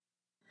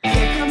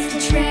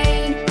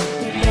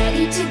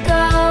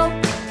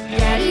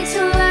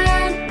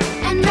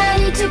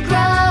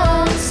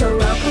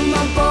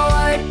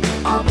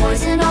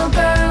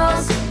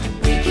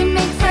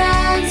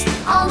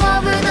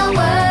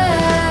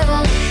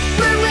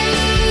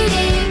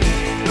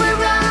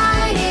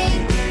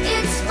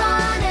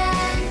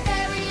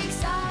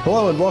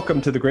and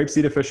welcome to the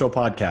Grapeseed Official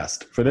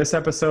Podcast. For this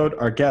episode,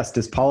 our guest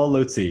is Paula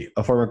Lutze,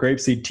 a former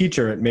Grapeseed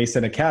teacher at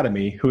Mason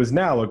Academy, who is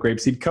now a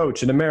Grapeseed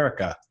coach in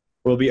America.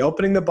 We'll be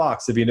opening the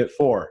box of Unit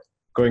 4,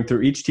 going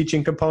through each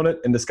teaching component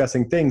and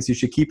discussing things you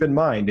should keep in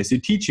mind as you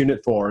teach Unit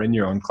 4 in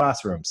your own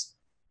classrooms.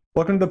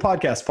 Welcome to the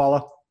podcast,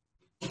 Paula.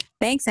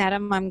 Thanks,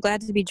 Adam. I'm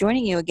glad to be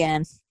joining you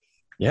again.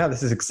 Yeah,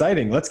 this is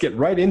exciting. Let's get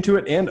right into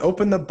it and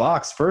open the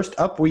box. First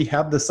up, we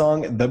have the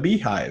song The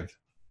Beehive.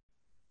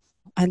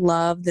 I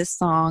love this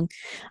song.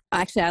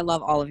 Actually, I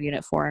love all of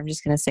Unit 4. I'm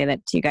just going to say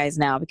that to you guys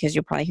now because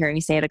you'll probably hear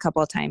me say it a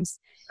couple of times.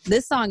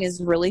 This song is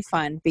really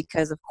fun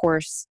because, of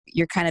course,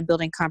 you're kind of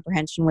building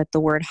comprehension with the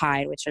word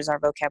hide, which is our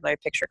vocabulary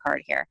picture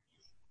card here.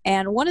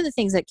 And one of the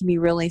things that can be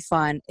really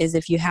fun is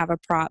if you have a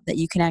prop that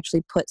you can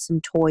actually put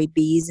some toy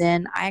bees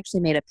in. I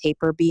actually made a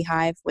paper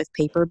beehive with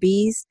paper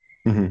bees.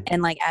 Mm-hmm.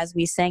 And like as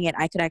we sang it,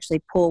 I could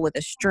actually pull with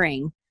a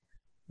string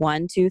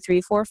 1, 2,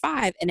 3, 4,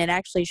 5. And it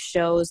actually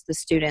shows the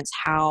students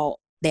how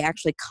they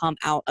actually come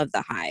out of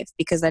the hive,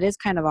 because that is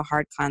kind of a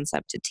hard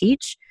concept to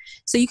teach.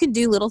 So you can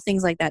do little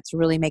things like that to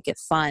really make it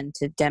fun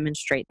to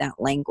demonstrate that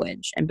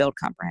language and build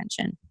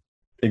comprehension.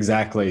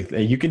 Exactly.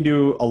 You can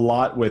do a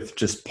lot with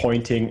just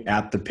pointing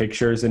at the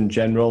pictures in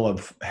general,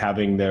 of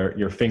having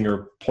your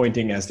finger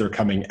pointing as they're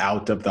coming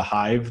out of the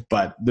hive,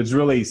 but there's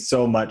really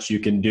so much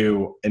you can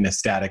do in a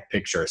static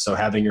picture. So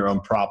having your own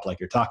prop like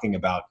you're talking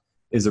about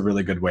is a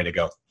really good way to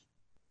go.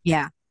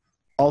 Yeah.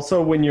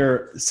 Also, when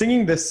you're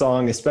singing this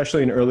song,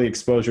 especially in early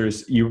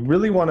exposures, you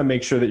really want to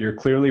make sure that you're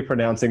clearly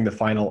pronouncing the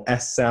final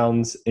S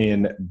sounds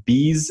in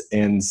B's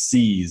and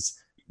C's,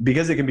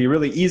 because it can be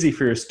really easy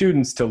for your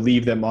students to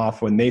leave them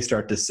off when they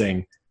start to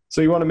sing.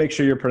 So you want to make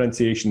sure your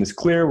pronunciation is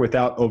clear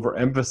without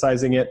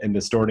overemphasizing it and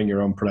distorting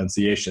your own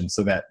pronunciation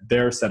so that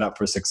they're set up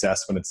for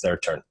success when it's their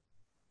turn.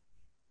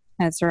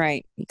 That's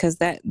right, because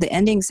the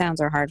ending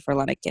sounds are hard for a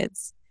lot of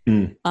kids.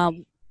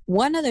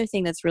 One other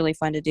thing that's really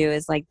fun to do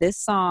is like this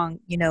song,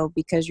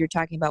 because you're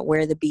talking about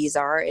where the bees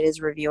are, it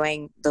is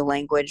reviewing the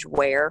language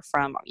where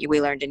from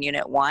we learned in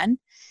Unit 1.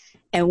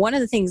 And one of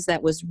the things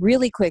that was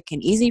really quick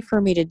and easy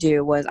for me to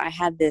do was I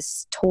had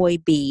this toy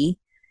bee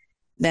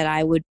that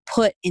I would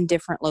put in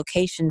different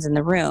locations in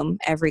the room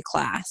every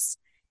class.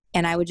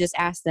 And I would just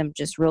ask them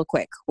just real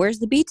quick, where's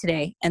the bee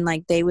today? And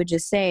like they would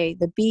just say,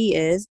 the bee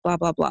is blah,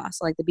 blah, blah.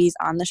 So like the bee's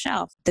on the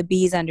shelf, the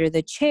bee's under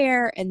the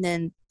chair. And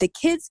then the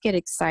kids get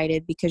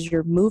excited because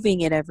you're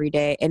moving it every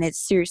day. And it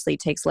seriously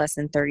takes less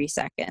than 30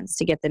 seconds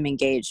to get them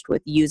engaged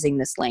with using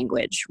this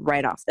language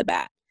right off the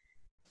bat.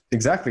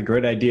 Exactly.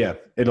 Great idea.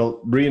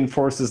 It'll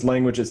reinforces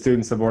language that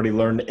students have already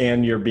learned,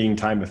 and you're being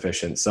time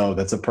efficient. So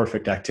that's a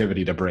perfect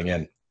activity to bring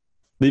in.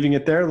 Leaving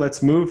it there,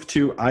 let's move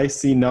to I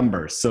See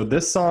Numbers. So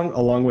this song,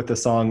 along with the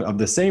song of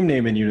the same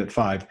name in Unit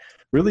 5,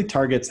 really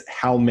targets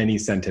how many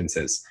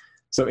sentences.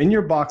 So in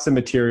your box of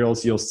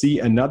materials, you'll see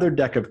another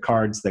deck of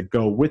cards that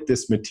go with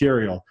this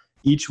material,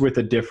 each with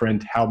a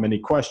different how many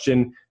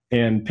question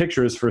and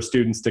pictures for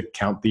students to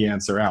count the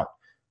answer out.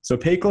 So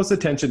pay close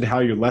attention to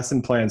how your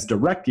lesson plans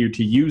direct you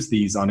to use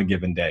these on a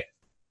given day.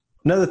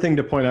 Another thing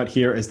to point out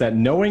here is that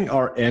knowing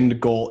our end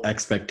goal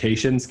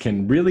expectations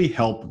can really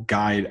help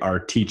guide our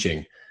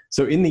teaching.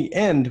 So in the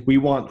end, we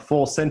want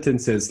full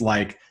sentences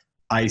like,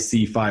 I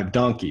see 5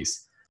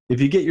 donkeys.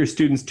 If you get your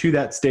students to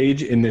that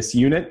stage in this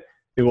unit,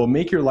 it will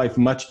make your life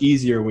much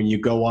easier when you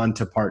go on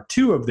to part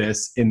 2 of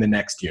this in the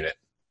next unit.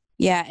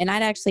 Yeah, and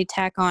I'd actually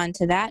tack on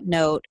to that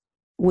note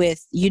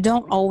with, you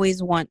don't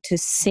always want to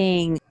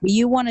sing.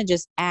 You want to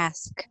just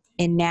ask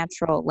in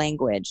natural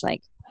language,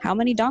 like, how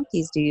many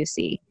donkeys do you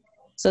see?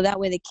 So that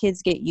way the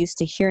kids get used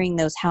to hearing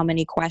those how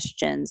many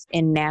questions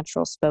in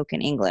natural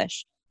spoken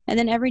English. And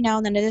then every now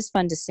and then it is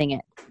fun to sing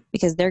it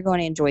because they're going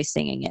to enjoy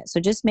singing it. So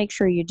just make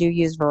sure you do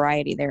use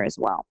variety there as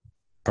well.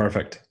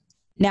 Perfect.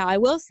 Now, I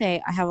will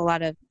say I have a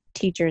lot of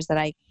teachers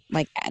that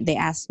they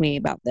ask me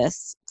about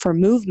this for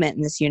movement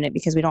in this unit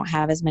because we don't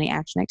have as many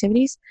action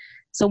activities.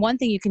 So one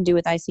thing you can do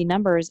with I See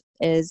Numbers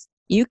is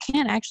you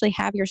can actually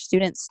have your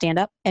students stand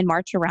up and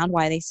march around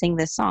while they sing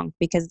this song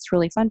because it's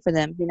really fun for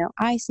them.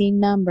 I see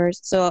numbers.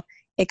 So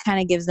it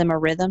kind of gives them a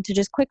rhythm to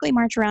just quickly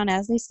march around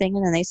as they sing,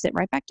 and then they sit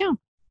right back down.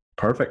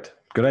 Perfect.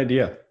 Good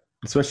idea.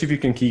 Especially if you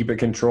can keep it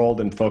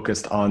controlled and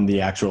focused on the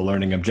actual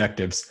learning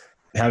objectives.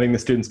 Having the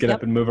students get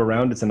up and move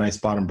around, it's a nice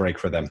bottom break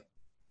for them.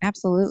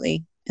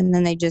 Absolutely. And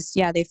then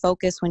they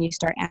focus when you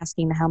start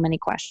asking the how many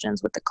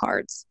questions with the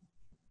cards.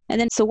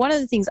 And then, so one of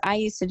the things I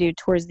used to do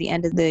towards the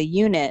end of the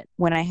unit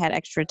when I had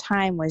extra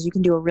time was you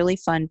can do a really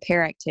fun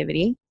pair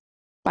activity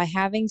by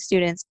having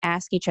students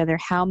ask each other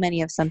how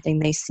many of something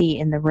they see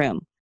in the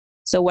room.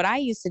 So what I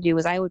used to do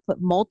was I would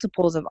put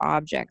multiples of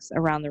objects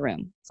around the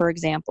room. For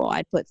example,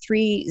 I'd put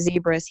 3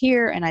 zebras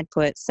here and I'd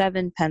put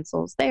 7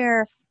 pencils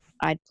there.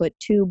 I'd put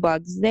 2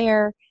 bugs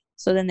there.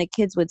 So then the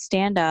kids would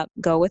stand up,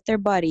 go with their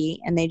buddy,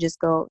 and they just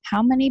go,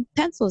 how many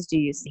pencils do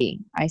you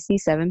see? I see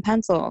 7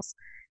 pencils.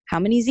 How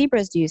many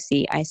zebras do you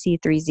see? I see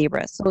 3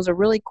 zebras. So it was a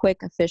really quick,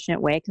 efficient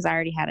way because I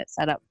already had it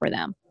set up for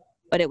them.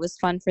 But it was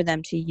fun for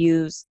them to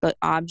use the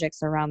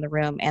objects around the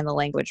room and the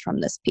language from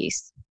this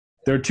piece.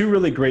 There are two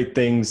really great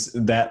things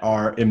that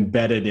are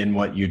embedded in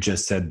what you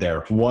just said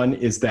there. One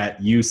is that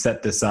you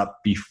set this up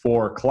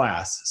before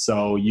class,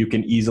 so you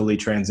can easily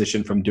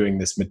transition from doing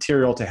this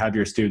material to have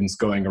your students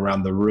going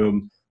around the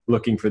room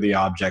looking for the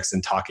objects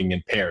and talking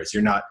in pairs.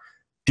 You're not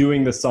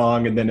doing the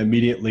song and then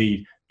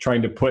immediately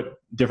trying to put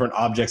different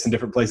objects in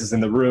different places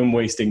in the room,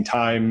 wasting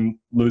time,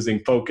 losing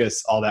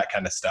focus, all that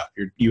kind of stuff.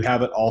 You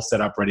have it all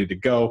set up ready to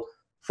go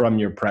from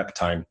your prep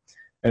time.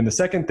 And the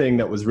second thing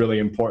that was really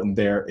important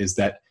there is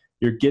that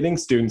you're getting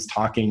students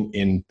talking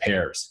in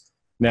pairs.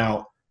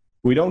 Now,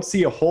 we don't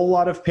see a whole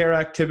lot of pair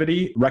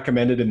activity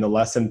recommended in the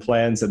lesson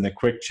plans and the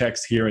quick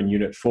checks here in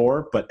Unit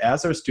 4, but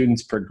as our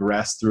students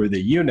progress through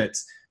the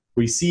units,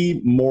 we see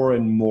more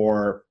and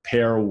more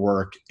pair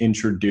work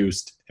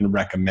introduced and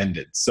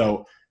recommended.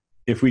 So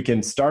if we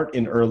can start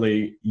in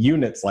early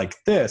units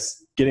like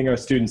this, getting our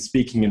students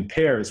speaking in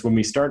pairs, when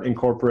we start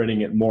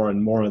incorporating it more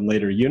and more in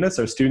later units,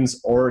 our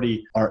students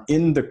already are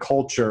in the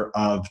culture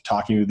of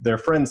talking with their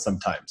friends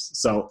sometimes.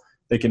 So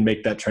they can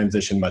make that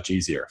transition much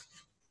easier.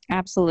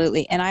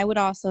 Absolutely. And I would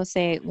also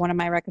say one of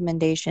my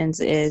recommendations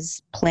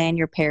is plan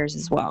your pairs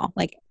as well.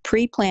 Like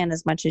pre-plan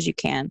as much as you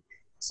can.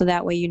 So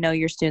that way, you know,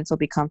 your students will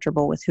be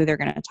comfortable with who they're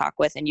going to talk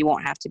with, and you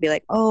won't have to be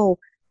like, oh,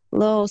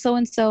 hello,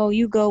 so-and-so,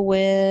 you go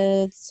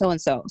with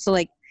so-and-so. So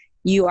like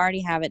you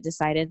already have it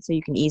decided, so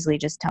you can easily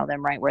just tell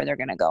them right where they're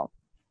going to go.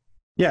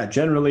 Yeah,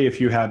 generally, if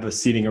you have a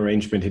seating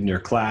arrangement in your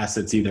class,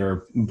 it's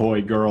either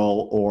boy,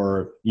 girl,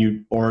 or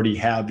you already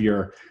have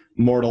your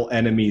mortal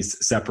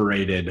enemies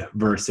separated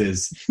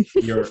versus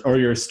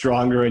your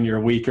stronger and your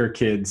weaker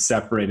kids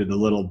separated a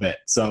little bit.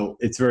 So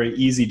it's very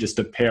easy just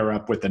to pair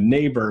up with a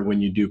neighbor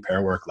when you do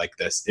pair work like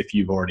this, if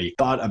you've already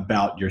thought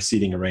about your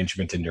seating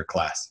arrangement in your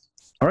class.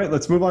 All right,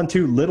 let's move on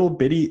to Little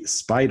Bitty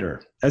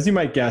Spider. As you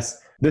might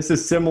guess, this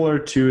is similar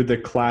to the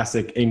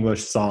classic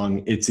English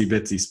song, Itsy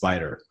Bitsy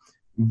Spider.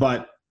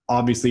 But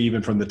obviously,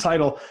 even from the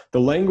title,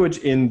 the language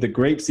in the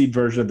grapeseed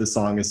version of the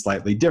song is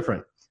slightly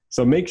different.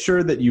 So make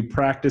sure that you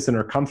practice and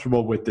are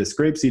comfortable with this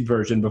grapeseed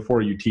version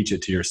before you teach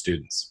it to your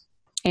students.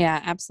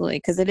 Yeah, absolutely,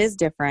 because it is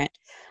different.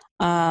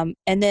 And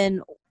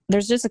then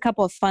there's just a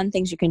couple of fun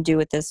things you can do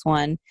with this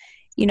one.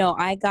 You know,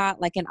 I got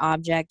like an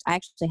object. I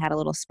actually had a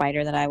little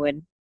spider that I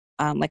would,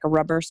 like a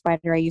rubber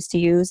spider I used to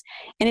use.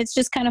 And it's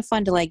just kind of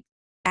fun to like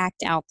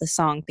act out the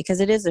song because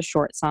it is a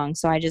short song.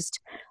 So I just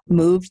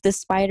moved the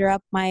spider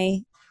up my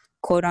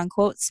quote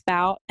unquote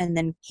spout, and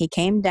then he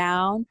came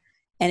down.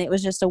 And it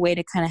was just a way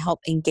to kind of help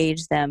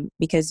engage them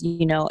because,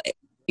 you know,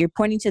 you're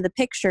pointing to the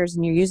pictures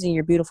and you're using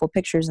your beautiful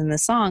pictures in the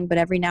song, but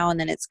every now and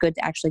then it's good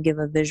to actually give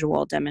a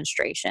visual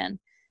demonstration.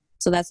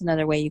 So that's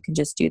another way you can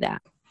just do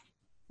that.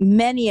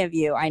 Many of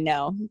you, I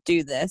know,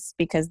 do this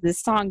because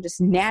this song just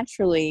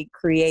naturally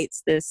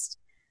creates this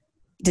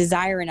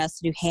desire in us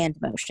to do hand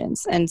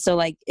motions. And so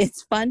like,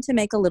 it's fun to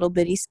make a little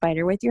bitty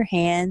spider with your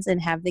hands and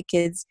have the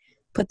kids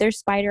put their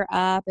spider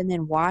up and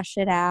then wash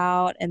it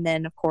out. And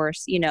then of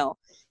course, you know,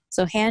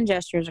 so hand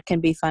gestures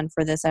can be fun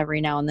for this every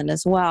now and then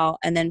as well.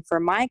 And then for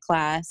my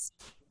class,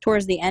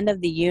 towards the end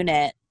of the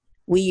unit,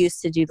 we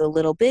used to do the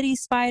little bitty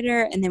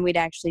spider, and then we'd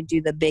actually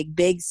do the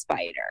big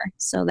spider.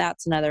 So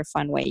that's another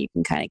fun way you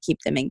can kind of keep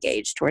them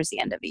engaged towards the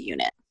end of a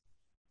unit.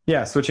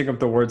 Yeah, switching up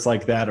the words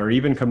like that, or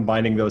even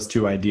combining those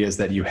two ideas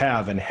that you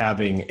have and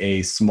having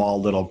a small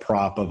little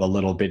prop of a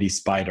little bitty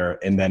spider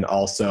and then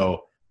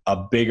also a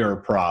bigger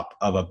prop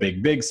of a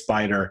big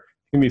spider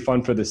can be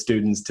fun for the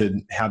students to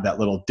have that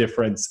little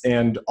difference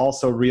and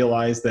also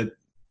realize that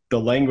the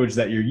language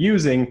that you're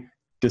using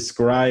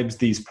describes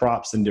these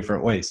props in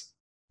different ways.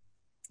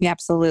 Yeah,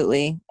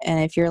 absolutely.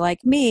 And if you're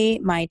like me,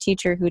 my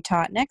teacher who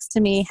taught next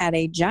to me had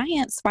a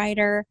giant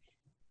spider,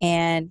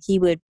 and he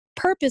would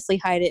purposely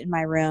hide it in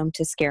my room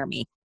to scare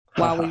me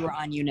while we were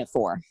on Unit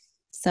 4.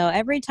 So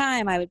every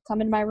time I would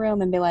come in my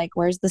room and be like,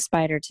 where's the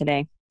spider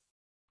today?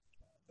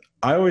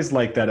 I always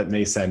like that at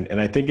Mason,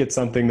 and I think it's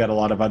something that a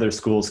lot of other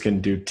schools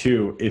can do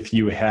too. If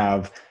you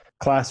have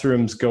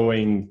classrooms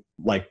going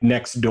like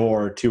next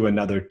door to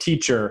another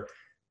teacher,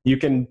 you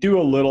can do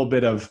a little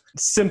bit of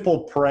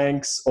simple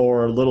pranks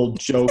or little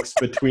jokes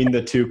between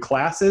the two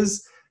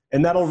classes,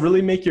 and that'll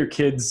really make your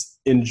kids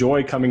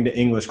enjoy coming to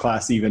English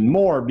class even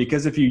more,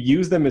 because if you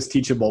use them as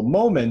teachable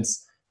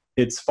moments,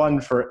 it's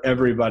fun for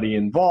everybody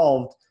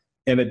involved,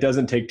 and it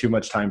doesn't take too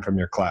much time from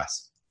your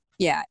class.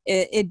 Yeah,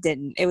 it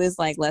didn't. It was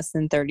like less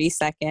than 30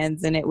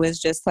 seconds, and it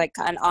was just like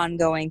an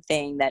ongoing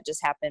thing that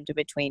just happened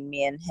between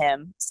me and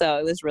him. So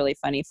it was really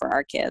funny for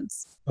our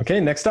kids.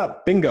 Okay, next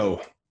up, bingo.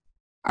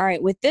 All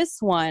right, with this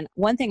one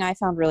thing I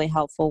found really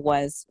helpful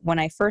was when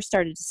I first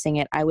started to sing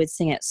it, I would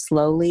sing it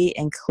slowly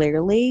and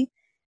clearly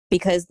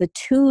because the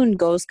tune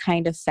goes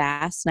kind of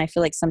fast. And I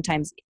feel like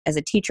sometimes as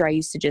a teacher, I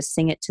used to just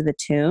sing it to the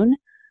tune,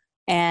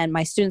 and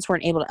my students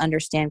weren't able to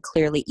understand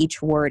clearly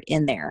each word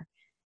in there.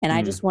 And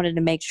I just wanted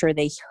to make sure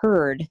they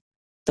heard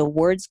the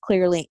words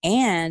clearly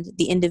and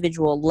the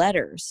individual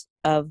letters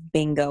of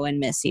Bingo and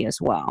Missy as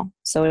well.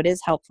 So it is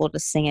helpful to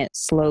sing it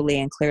slowly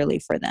and clearly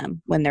for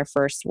them when they're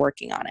first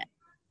working on it.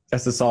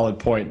 That's a solid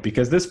point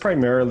because this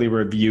primarily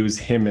reviews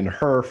him and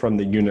her from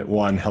the Unit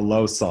 1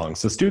 Hello song.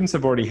 So students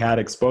have already had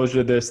exposure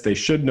to this. They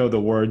should know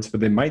the words, but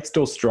they might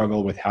still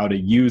struggle with how to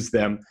use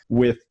them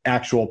with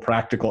actual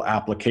practical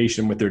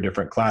application with their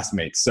different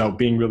classmates. So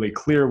being really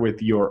clear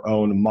with your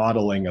own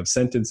modeling of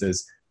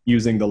sentences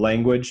using the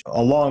language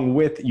along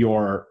with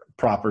your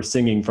proper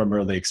singing from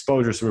early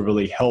exposure will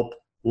really help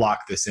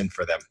lock this in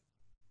for them.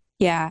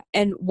 Yeah.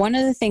 And one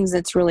of the things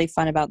that's really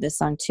fun about this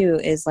song too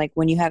is like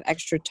when you have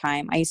extra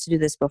time, I used to do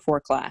this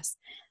before class.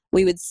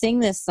 We would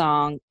sing this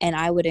song and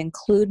I would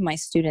include my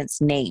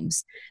students'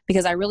 names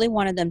because I really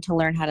wanted them to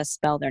learn how to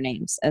spell their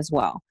names as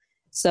well.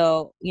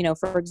 So,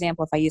 for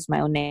example, if I use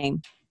my own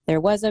name, there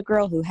was a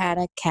girl who had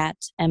a cat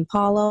and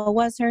Paula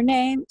was her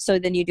name. So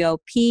then you go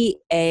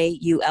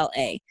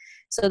Paula.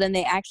 So then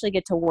they actually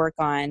get to work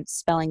on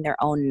spelling their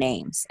own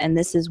names. And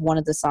this is one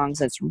of the songs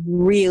that's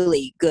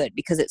really good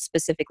because it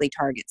specifically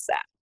targets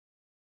that.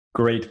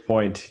 Great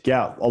point.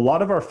 Yeah, a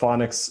lot of our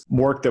phonics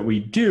work that we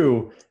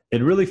do,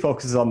 it really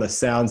focuses on the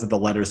sounds that the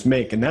letters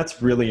make. And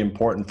that's really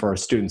important for our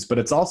students. But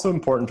it's also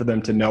important for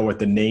them to know what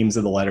the names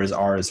of the letters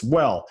are as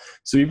well.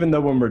 So even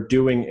though when we're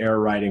doing air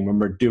writing, when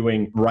we're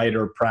doing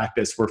writer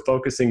practice, we're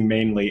focusing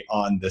mainly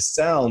on the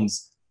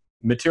sounds.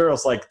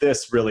 Materials like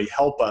this really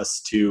help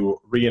us to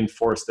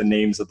reinforce the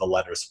names of the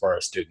letters for our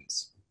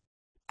students.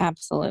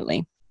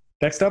 Absolutely.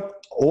 Next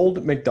up,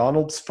 Old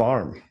MacDonald's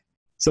Farm.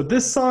 So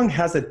this song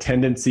has a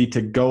tendency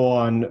to go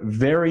on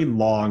very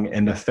long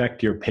and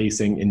affect your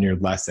pacing in your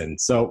lesson.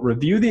 So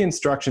review the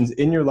instructions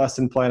in your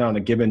lesson plan on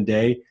a given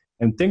day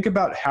and think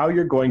about how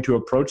you're going to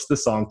approach the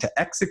song to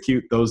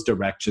execute those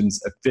directions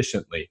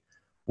efficiently.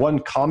 One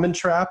common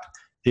trap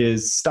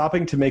is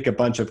stopping to make a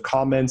bunch of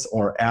comments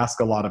or ask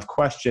a lot of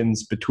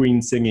questions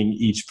between singing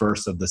each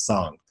verse of the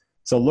song.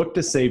 So look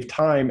to save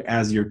time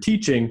as you're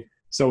teaching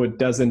so it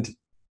doesn't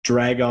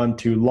drag on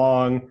too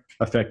long,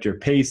 affect your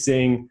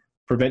pacing,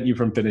 prevent you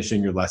from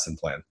finishing your lesson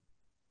plan.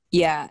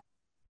 Yeah,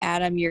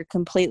 Adam, you're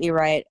completely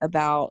right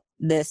about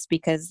this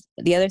because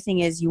the other thing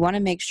is you want to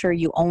make sure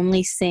you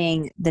only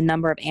sing the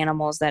number of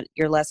animals that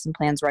your lesson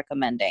plan's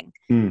recommending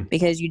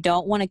because you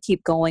don't want to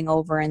keep going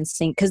over and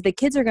sing because the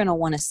kids are going to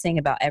want to sing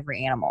about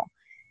every animal.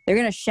 They're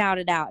going to shout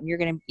it out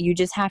and you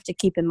just have to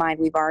keep in mind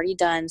we've already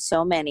done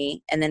so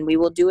many and then we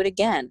will do it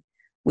again.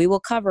 We will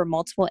cover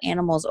multiple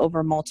animals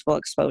over multiple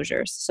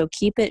exposures. So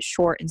keep it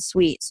short and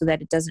sweet so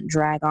that it doesn't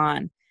drag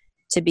on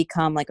to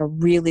become like a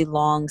really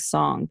long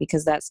song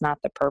because that's not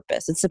the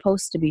purpose. It's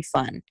supposed to be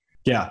fun.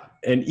 Yeah.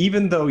 And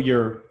even though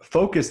you're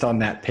focused on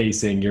that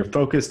pacing, you're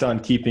focused on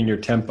keeping your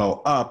tempo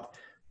up,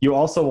 you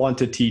also want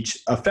to teach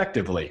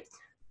effectively.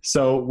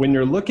 So when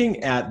you're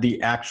looking at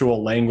the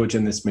actual language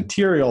in this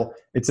material,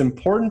 it's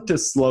important to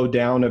slow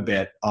down a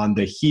bit on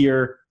the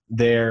here,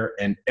 there,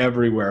 and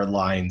everywhere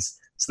lines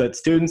so that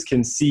students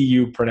can see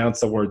you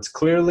pronounce the words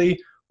clearly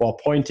while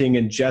pointing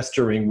and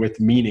gesturing with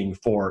meaning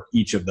for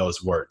each of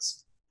those words.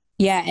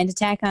 Yeah, and to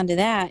tack onto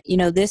that,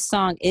 this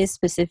song is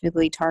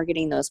specifically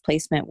targeting those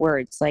placement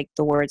words, like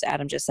the words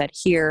Adam just said,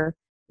 here,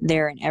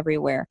 there, and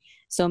everywhere.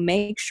 So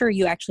make sure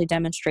you actually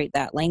demonstrate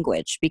that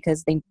language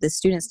because the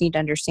students need to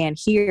understand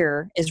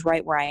here is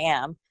right where I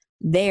am,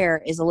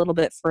 there is a little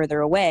bit further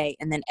away,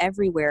 and then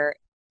everywhere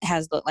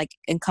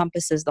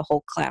encompasses the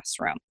whole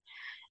classroom.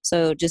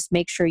 So just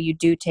make sure you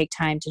do take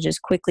time to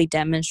just quickly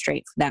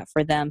demonstrate that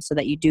for them so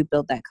that you do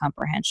build that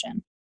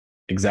comprehension.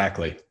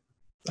 Exactly.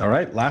 All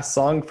right, last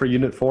song for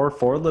Unit 4,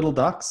 Four Little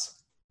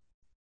Ducks.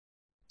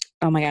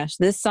 Oh my gosh,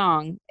 this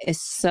song is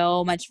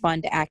so much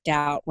fun to act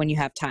out when you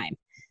have time.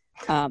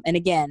 And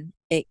again,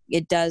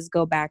 it does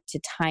go back to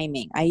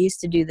timing. I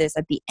used to do this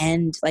at the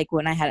end, like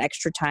when I had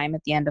extra time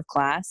at the end of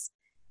class.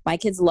 My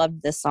kids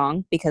loved this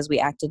song because we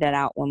acted it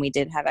out when we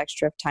did have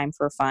extra time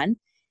for fun.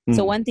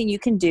 So one thing you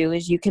can do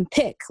is you can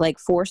pick like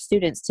 4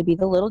 students to be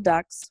the little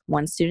ducks,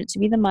 1 student to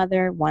be the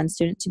mother, 1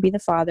 student to be the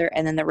father,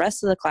 and then the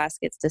rest of the class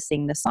gets to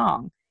sing the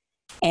song.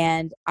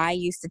 And I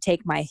used to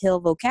take my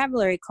hill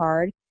vocabulary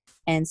card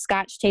and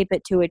scotch tape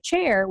it to a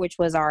chair, which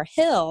was our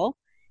hill.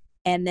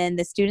 And then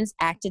the students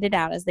acted it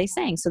out as they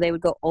sang. So they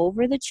would go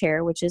over the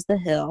chair, which is the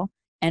hill,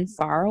 and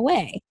far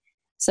away.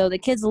 So the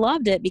kids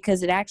loved it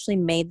because it actually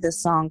made the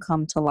song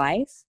come to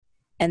life.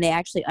 And they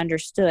actually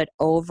understood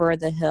over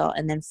the hill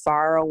and then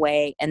far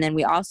away. And then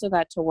we also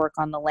got to work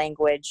on the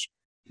language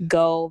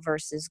go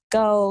versus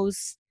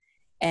goes.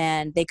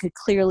 And they could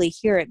clearly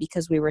hear it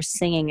because we were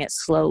singing it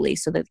slowly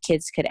so that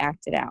kids could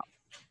act it out.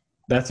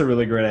 That's a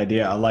really great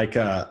idea. I like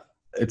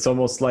it's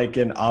almost like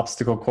an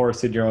obstacle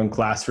course in your own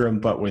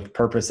classroom, but with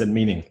purpose and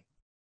meaning.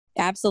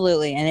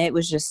 Absolutely. And it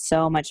was just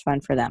so much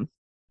fun for them.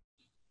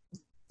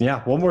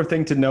 Yeah. One more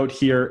thing to note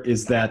here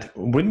is that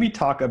when we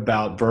talk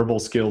about verbal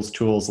skills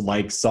tools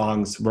like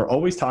songs, we're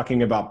always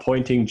talking about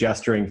pointing,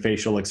 gesturing,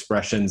 facial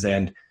expressions,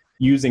 and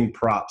using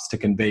props to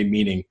convey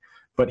meaning.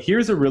 But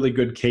here's a really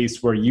good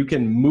case where you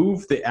can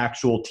move the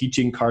actual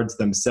teaching cards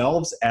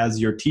themselves as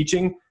you're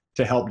teaching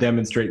to help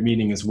demonstrate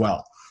meaning as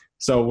well.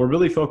 So we're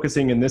really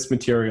focusing in this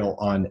material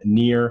on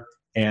near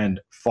and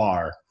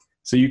far.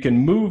 So you can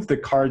move the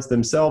cards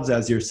themselves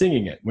as you're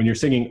singing it. When you're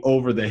singing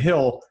over the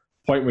hill,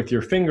 point with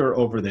your finger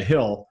over the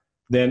hill.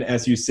 Then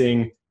as you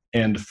sing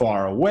 "and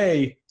far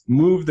away,"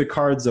 move the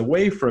cards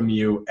away from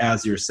you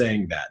as you're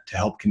saying that to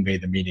help convey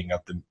the meaning of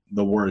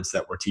the words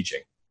that we're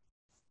teaching.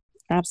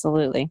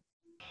 Absolutely.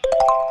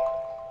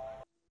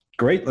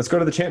 Great. Let's go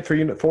to the chant for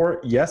Unit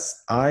 4.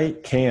 Yes, I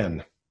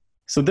can.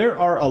 So there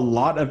are a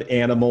lot of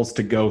animals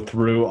to go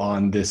through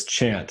on this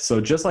chant.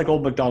 So just like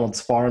Old MacDonald's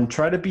Farm,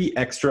 try to be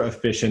extra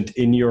efficient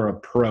in your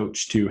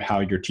approach to how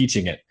you're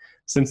teaching it.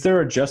 Since there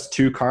are just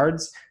 2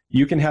 cards,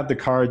 you can have the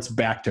cards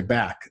back to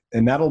back,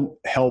 and that'll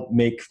help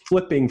make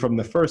flipping from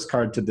the first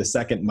card to the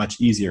second much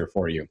easier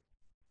for you.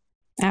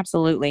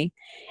 Absolutely.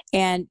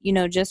 And,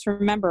 just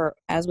remember,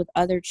 as with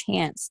other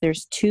chants,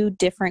 there's 2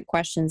 different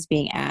questions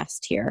being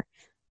asked here.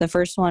 The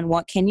first one,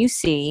 what can you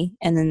see?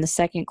 And then the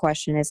second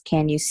question is,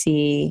 can you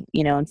see,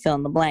 and fill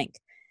in the blank.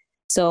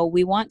 So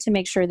we want to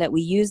make sure that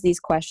we use these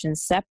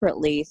questions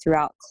separately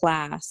throughout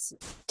class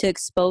to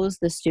expose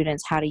the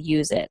students how to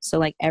use it. So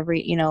like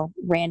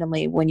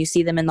randomly when you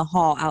see them in the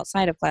hall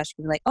outside of class, you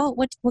can be like, oh,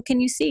 what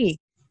can you see?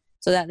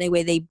 So that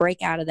way they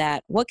break out of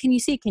that. What can you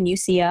see? Can you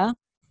see a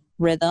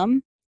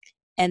rhythm?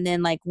 And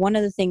then like one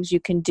of the things you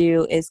can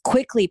do is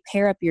quickly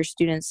pair up your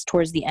students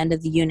towards the end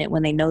of the unit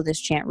when they know this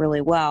chant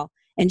really well,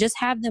 and just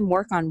have them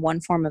work on one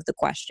form of the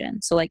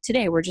question. So like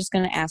today, we're just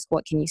going to ask,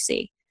 what can you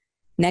see?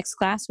 Next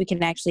class, we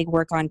can actually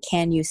work on,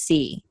 can you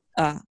see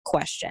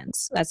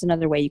questions? That's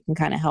another way you can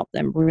kind of help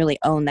them really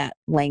own that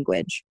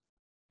language.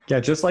 Yeah,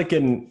 just like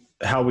in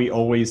how we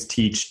always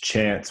teach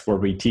chants, where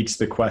we teach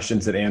the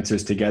questions and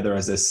answers together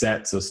as a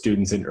set so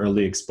students in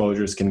early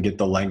exposures can get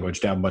the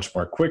language down much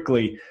more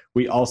quickly,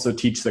 we also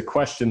teach the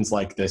questions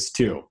like this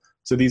too.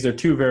 So these are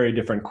 2 very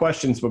different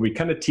questions, but we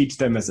kind of teach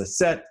them as a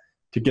set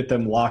to get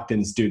them locked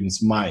in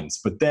students' minds.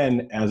 But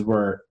then as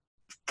we're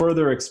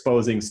further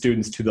exposing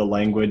students to the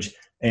language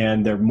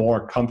and they're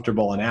more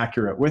comfortable and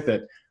accurate with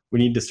it, we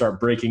need to start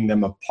breaking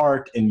them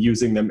apart and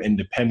using them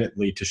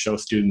independently to show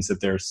students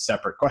that they're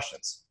separate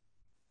questions.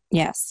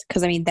 Yes,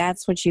 because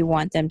that's what you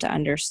want them to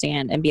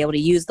understand and be able to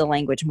use the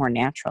language more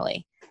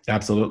naturally.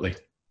 Absolutely.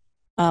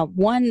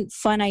 One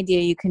fun idea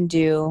you can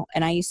do,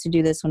 and I used to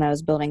do this when I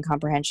was building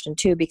comprehension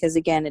too, because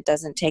again, it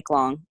doesn't take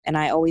long. And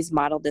I always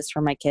modeled this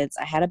for my kids.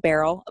 I had a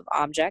barrel of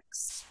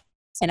objects,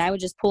 and I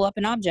would just pull up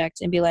an object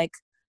and be like,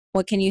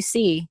 what can you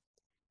see?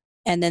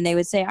 And then they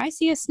would say, I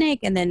see a snake.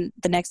 And then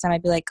the next time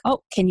I'd be like,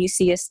 oh, can you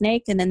see a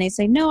snake? And then they'd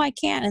say, no, I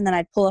can't. And then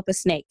I'd pull up a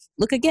snake.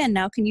 Look again.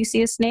 Now, can you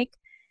see a snake?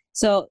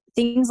 So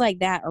things like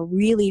that are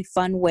really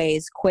fun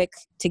ways, quick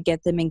to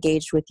get them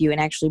engaged with you and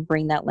actually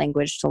bring that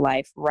language to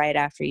life right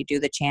after you do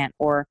the chant.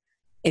 Or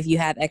if you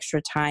have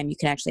extra time, you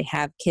can actually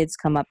have kids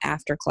come up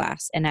after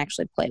class and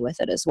actually play with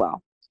it as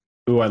well.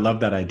 Ooh, I love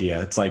that idea.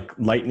 It's like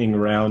lightning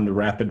round,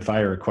 rapid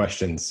fire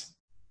questions.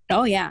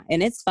 Oh yeah.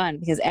 And it's fun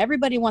because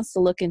everybody wants to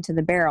look into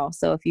the barrel.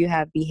 So if you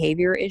have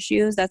behavior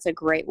issues, that's a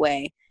great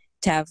way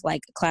to have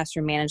like a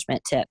classroom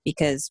management tip,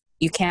 because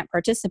you can't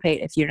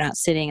participate if you're not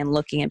sitting and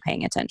looking and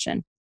paying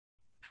attention.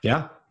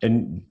 Yeah.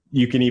 And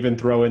you can even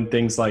throw in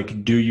things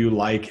like, do you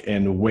like,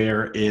 and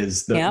where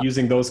is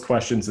using those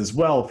questions as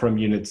well from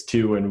units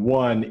 2 and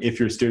 1. If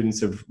your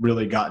students have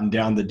really gotten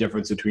down the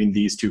difference between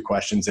these 2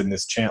 questions in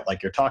this chant,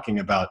 like you're talking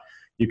about,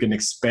 you can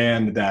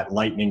expand that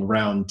lightning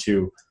round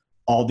to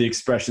all the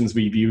expressions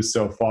we've used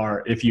so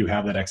far if you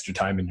have that extra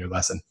time in your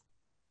lesson.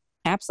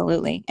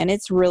 Absolutely. And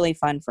it's really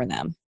fun for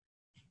them.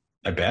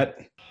 I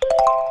bet.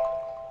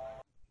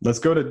 Let's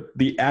go to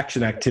the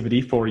action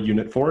activity for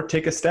Unit 4,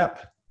 Take a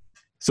Step.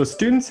 So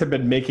students have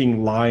been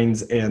making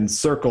lines and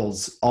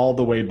circles all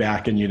the way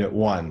back in Unit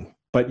 1,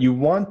 but you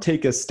want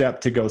Take a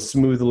Step to go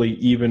smoothly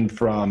even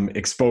from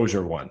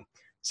Exposure 1.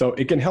 So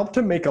it can help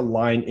to make a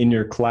line in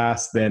your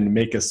class, then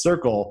make a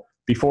circle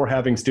before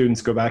having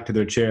students go back to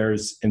their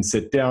chairs and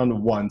sit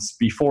down once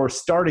before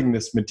starting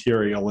this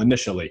material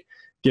initially,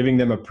 giving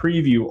them a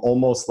preview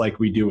almost like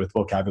we do with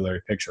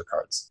vocabulary picture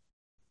cards.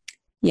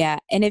 Yeah,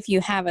 and if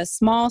you have a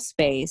small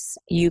space,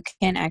 you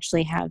can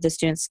actually have the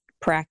students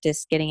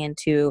practice getting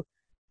into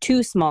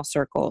 2 small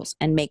circles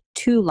and make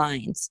 2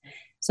 lines.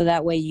 So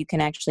that way you can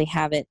actually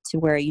have it to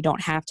where you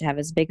don't have to have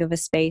as big of a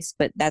space,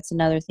 but that's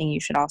another thing you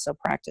should also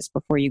practice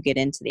before you get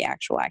into the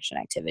actual action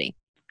activity.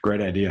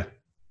 Great idea.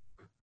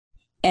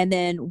 And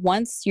then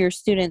once your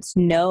students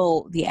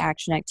know the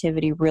action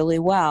activity really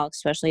well,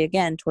 especially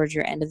again towards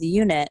your end of the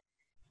unit,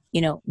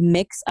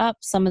 mix up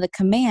some of the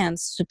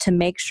commands to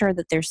make sure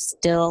that they're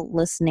still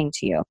listening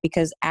to you,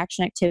 because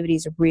action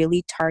activities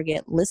really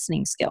target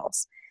listening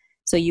skills.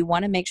 So you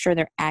want to make sure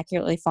they're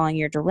accurately following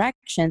your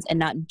directions and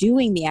not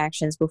doing the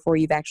actions before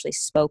you've actually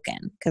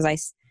spoken.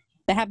 Because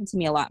that happened to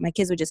me a lot. My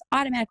kids would just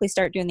automatically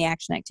start doing the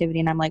action activity,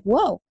 and I'm like,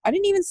 whoa, I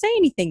didn't even say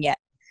anything yet.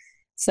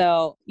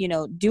 So,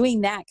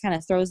 doing that kind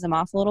of throws them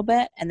off a little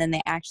bit, and then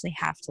they actually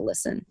have to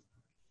listen.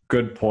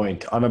 Good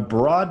point. On a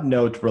broad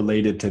note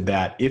related to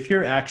that, if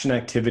your action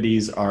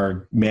activities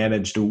are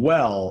managed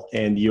well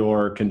and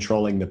you're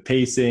controlling the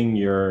pacing,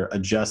 you're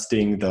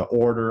adjusting the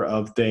order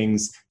of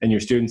things, and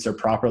your students are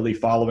properly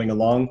following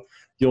along,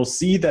 you'll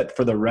see that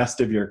for the rest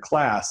of your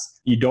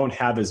class, you don't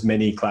have as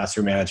many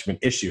classroom management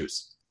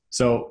issues.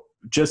 So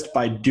just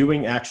by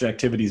doing action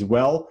activities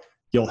well,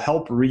 you'll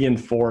help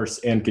reinforce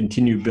and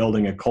continue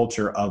building a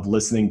culture of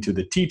listening to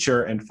the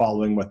teacher and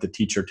following what the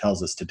teacher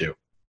tells us to do.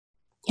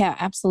 Yeah,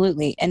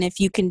 absolutely. And if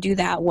you can do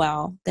that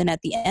well, then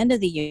at the end of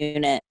the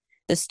unit,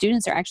 the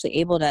students are actually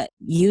able to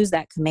use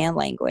that command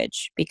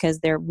language because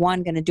they're,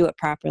 one, going to do it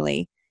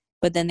properly,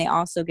 but then they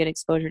also get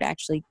exposure to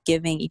actually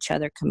giving each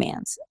other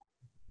commands.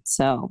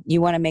 So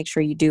you want to make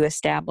sure you do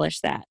establish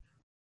that.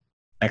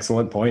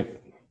 Excellent point.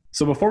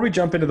 So before we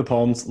jump into the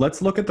poems,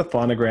 let's look at the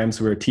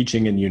phonograms we're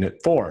teaching in Unit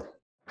 4.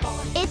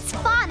 It's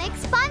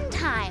phonics fun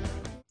time.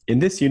 In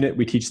this unit,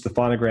 we teach the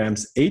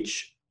phonograms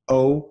H,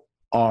 O,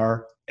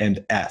 R,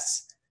 and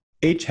S.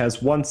 H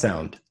has one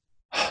sound.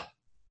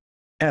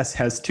 S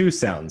has two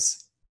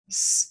sounds.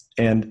 S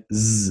and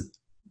Z.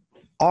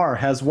 R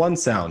has one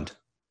sound.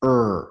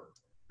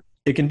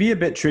 It can be a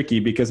bit tricky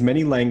because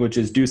many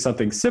languages do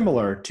something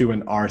similar to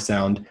an R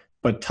sound,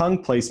 but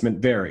tongue placement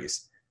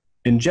varies.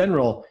 In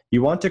general,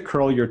 you want to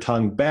curl your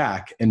tongue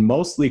back and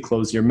mostly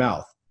close your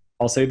mouth.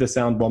 I'll say the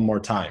sound one more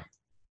time.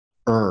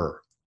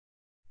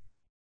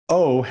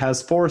 O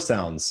has four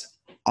sounds.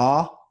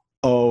 Ah,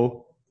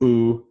 O,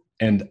 U,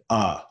 and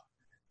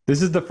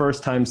This is the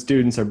first time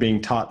students are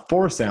being taught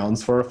four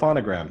sounds for a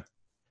phonogram.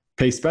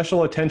 Pay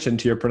special attention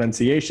to your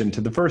pronunciation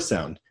to the first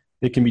sound.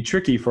 It can be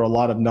tricky for a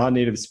lot of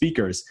non-native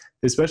speakers,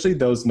 especially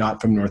those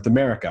not from North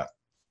America.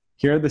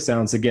 Here are the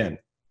sounds again.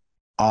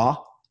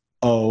 Ah,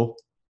 O,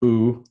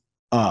 U,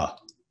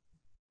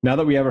 Now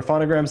that we have our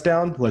phonograms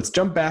down, let's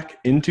jump back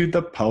into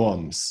the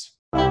poems.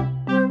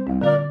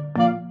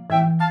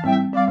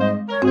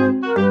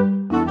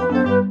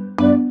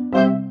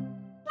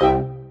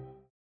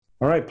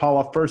 All right,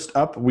 Paula, first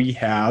up, we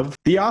have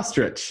the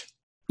ostrich.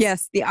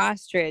 Yes, the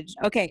ostrich.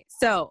 Okay,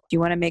 so you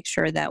want to make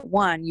sure that,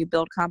 one, you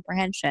build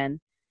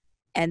comprehension.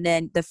 And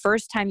then the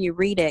first time you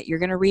read it, you're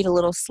going to read a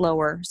little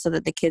slower so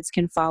that the kids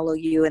can follow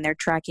you and they're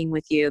tracking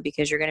with you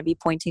because you're going to be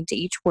pointing to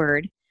each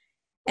word.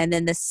 And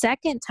then the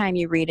second time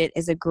you read it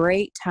is a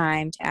great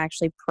time to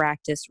actually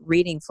practice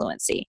reading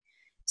fluency.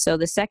 So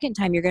the second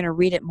time you're going to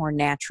read it more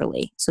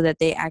naturally so that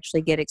they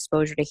actually get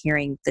exposure to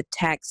hearing the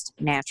text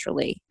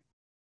naturally.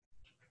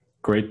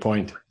 Great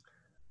point.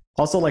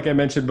 Also, like I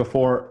mentioned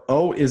before,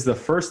 O is the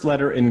first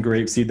letter in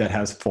grapeseed that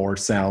has four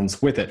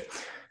sounds with it.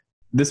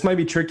 This might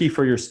be tricky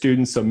for your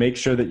students, so make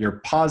sure that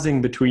you're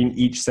pausing between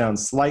each sound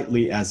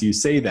slightly as you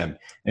say them.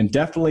 And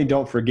definitely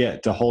don't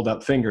forget to hold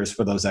up fingers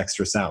for those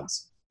extra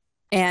sounds.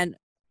 And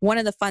one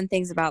of the fun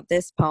things about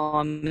this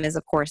poem is,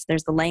 of course,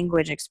 there's the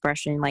language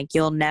expression like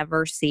you'll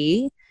never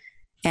see.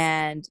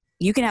 And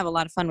you can have a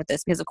lot of fun with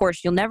this because, of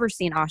course, you'll never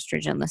see an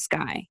ostrich in the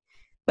sky.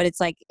 But it's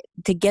like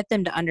to get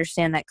them to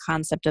understand that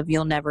concept of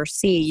you'll never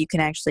see, you can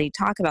actually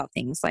talk about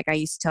things like I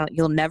used to tell,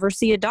 you'll never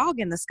see a dog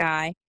in the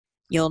sky.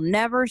 You'll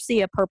never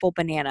see a purple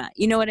banana.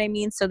 You know what I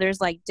mean? So there's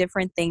like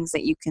different things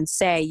that you can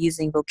say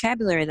using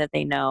vocabulary that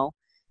they know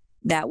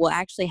that will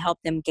actually help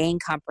them gain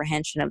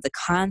comprehension of the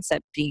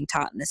concept being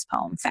taught in this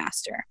poem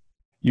faster.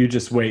 You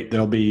just wait.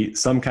 There'll be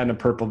some kind of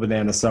purple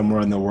banana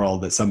somewhere in the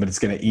world that somebody's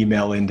going to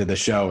email into the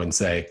show and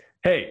say,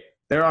 hey,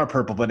 there are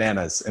purple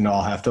bananas. And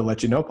I'll have to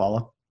let you know,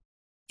 Paula.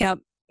 Yep,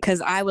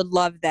 because I would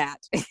love that.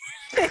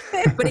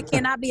 But it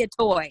cannot be a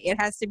toy. It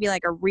has to be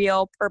like a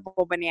real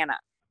purple banana.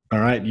 All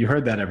right, you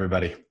heard that,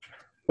 everybody.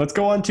 Let's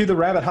go on to the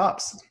rabbit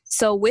hops.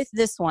 So with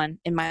this one,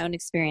 in my own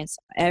experience,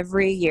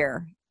 every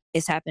year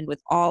it's happened with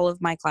all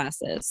of my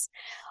classes.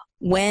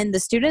 When the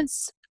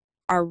students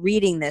are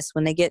reading this,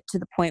 when they get to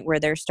the point where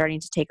they're starting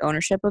to take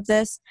ownership of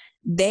this,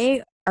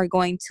 they are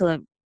going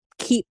to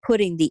keep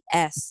putting the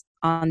S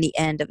on the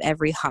end of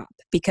every hop.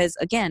 Because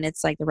again,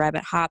 it's like the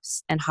rabbit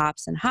hops and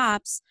hops and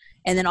hops.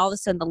 And then all of a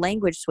sudden the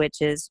language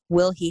switches,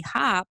 will he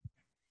hop?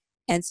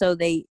 And so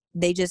they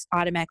just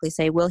automatically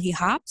say, will he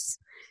hops?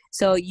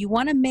 So you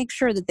want to make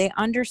sure that they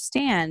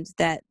understand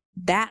that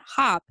that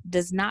hop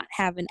does not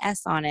have an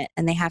S on it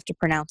and they have to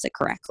pronounce it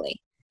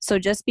correctly. So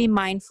just be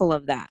mindful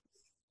of that.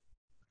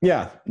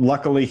 Yeah,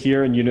 luckily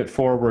here in Unit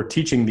 4, we're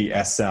teaching the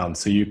S sound,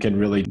 so you can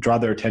really draw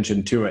their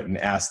attention to it and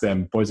ask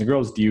them, boys and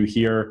girls, do you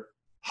hear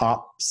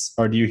hops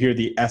or do you hear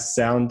the S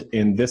sound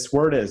in this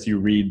word as you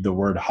read the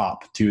word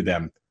hop to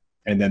them?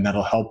 And then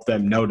that'll help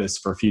them notice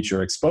for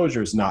future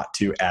exposures not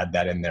to add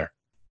that in there.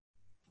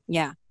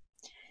 Yeah.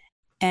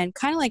 And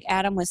kind of like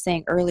Adam was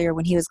saying earlier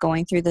when he was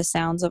going through the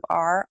sounds of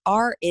R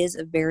is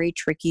a very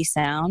tricky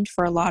sound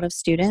for a lot of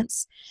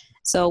students.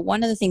 So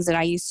one of the things that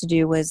I used to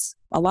do was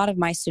a lot of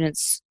my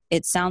students,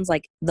 it sounds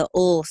like the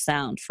ul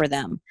sound for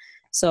them.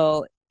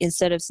 So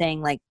instead of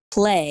saying like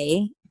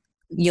play,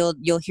 you'll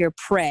hear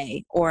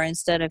pray, or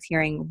instead of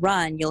hearing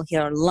run, you'll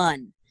hear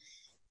lun.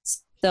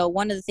 So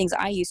one of the things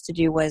I used to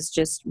do was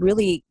just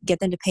really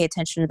get them to pay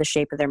attention to the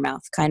shape of their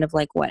mouth, kind of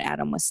like what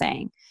Adam was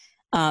saying.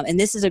 And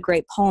this is a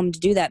great poem to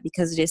do that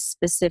because it is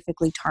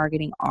specifically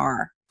targeting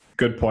R.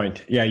 Good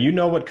point. Yeah, you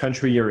know what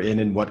country you're in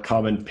and what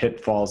common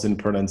pitfalls in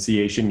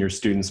pronunciation your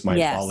students might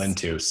fall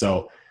into.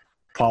 So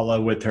Paula,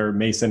 with her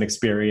Mason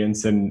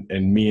experience and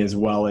me as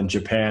well in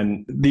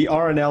Japan, the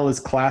R and L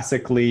is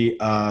classically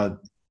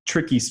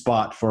tricky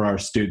spot for our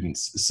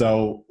students.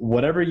 So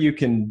whatever you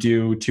can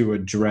do to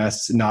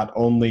address not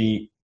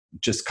only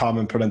just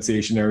common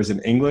pronunciation errors in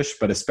English,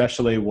 but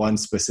especially one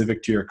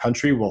specific to your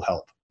country will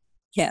help.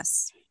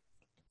 Yes.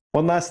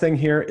 One last thing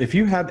here, if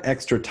you have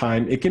extra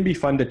time, it can be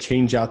fun to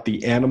change out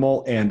the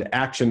animal and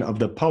action of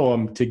the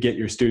poem to get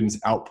your students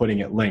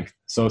outputting at length.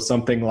 So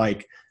something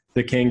like,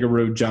 the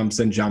kangaroo jumps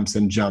and jumps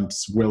and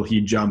jumps. Will he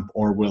jump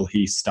or will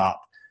he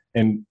stop?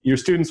 And your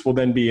students will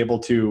then be able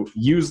to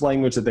use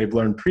language that they've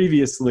learned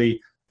previously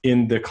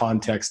in the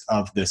context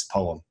of this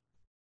poem.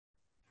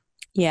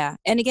 Yeah.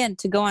 And again,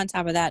 to go on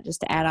top of that,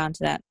 just to add on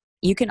to that,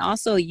 you can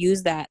also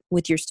use that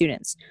with your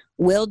students.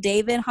 Will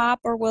David hop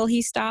or will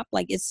he stop?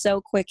 Like, it's so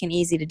quick and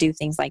easy to do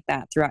things like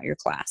that throughout your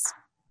class.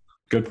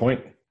 Good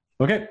point.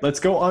 Okay, let's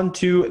go on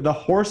to the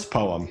horse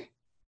poem.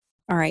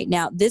 All right.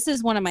 Now, this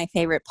is one of my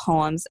favorite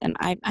poems. And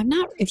I'm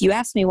not, if you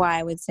ask me why,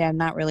 I would say I'm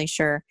not really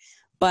sure.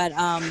 But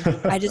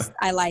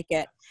I like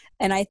it.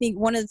 And I think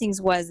one of the things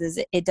is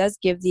it does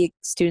give the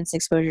students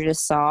exposure to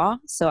saw.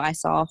 So I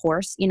saw a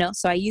horse,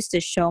 so I used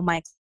to show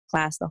my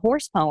class the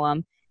horse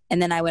poem,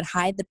 and then I would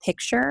hide the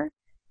picture,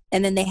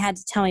 and then they had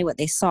to tell me what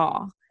they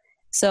saw.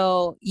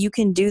 So you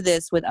can do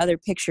this with other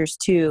pictures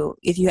too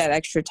if you have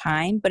extra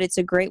time, but it's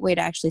a great way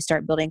to actually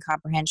start building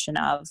comprehension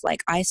of,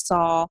 like, I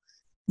saw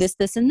this,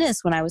 this, and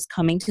this when I was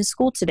coming to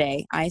school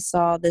today. I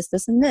saw this,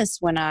 this, and this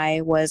when I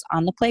was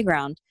on the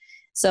playground.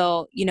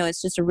 So,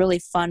 it's just a really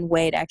fun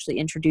way to actually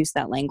introduce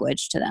that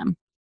language to them.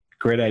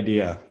 Great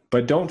idea.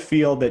 But don't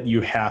feel that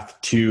you have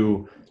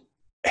to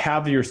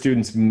have your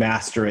students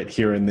master it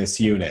here in this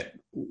unit.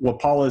 What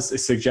Paula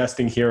is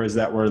suggesting here is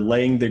that we're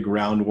laying the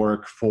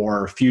groundwork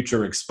for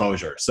future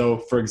exposure. So,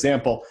 for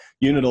example,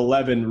 Unit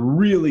 11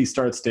 really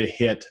starts to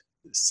hit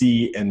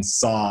see and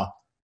saw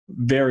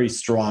very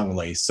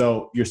strongly.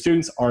 So your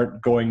students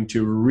aren't going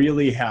to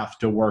really have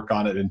to work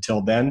on it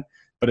until then,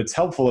 but it's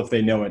helpful if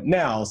they know it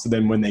now, so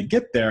then when they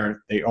get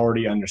there, they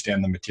already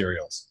understand the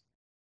materials.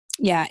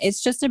 Yeah,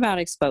 it's just about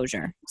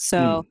exposure.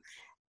 So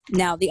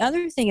now the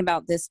other thing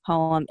about this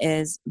poem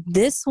is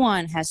this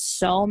one has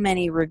so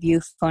many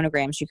review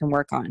phonograms you can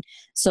work on.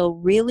 So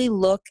really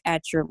look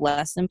at your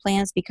lesson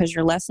plans, because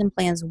your lesson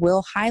plans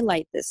will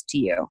highlight this to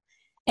you.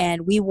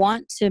 And we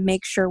want to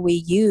make sure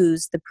we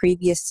use the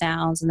previous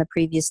sounds and the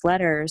previous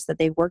letters that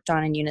they've worked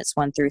on in units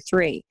 1 through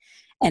 3.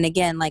 And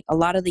again, like a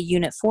lot of the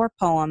Unit 4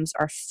 poems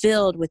are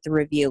filled with the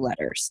review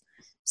letters.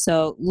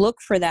 So look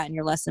for that in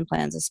your lesson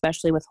plans,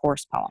 especially with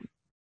horse poem.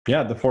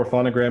 Yeah, the 4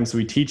 phonograms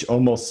we teach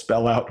almost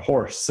spell out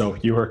horse. So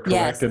you are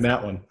correct in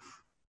that one.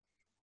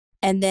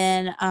 And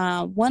then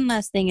one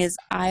last thing is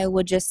I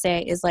would just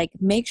say is, like,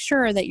 make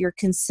sure that you're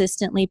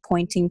consistently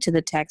pointing to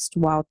the text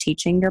while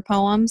teaching your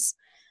poems.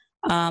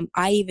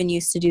 I even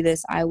used to do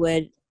this. I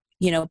would,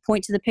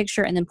 point to the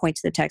picture and then point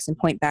to the text and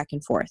point back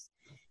and forth.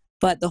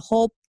 But the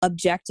whole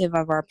objective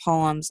of our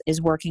poems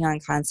is working on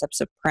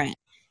concepts of print.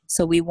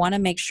 So we want to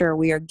make sure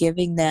we are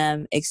giving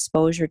them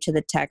exposure to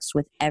the text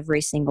with every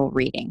single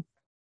reading.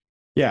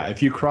 Yeah,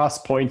 if you cross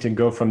point and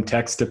go from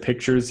text to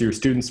pictures, your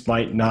students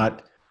might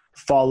not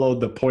follow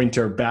the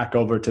pointer back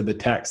over to the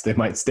text. They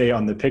might stay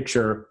on the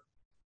picture.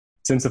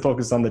 Since the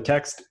focus is on the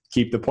text,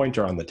 keep the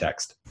pointer on the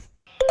text.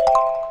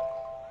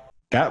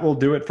 That will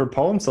do it for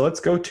poems. So let's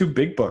go to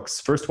big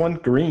books. First one,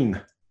 green.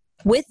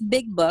 With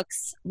big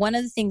books, one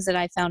of the things that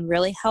I found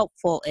really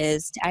helpful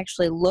is to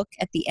actually look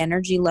at the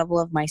energy level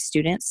of my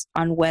students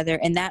on whether,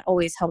 and that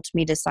always helped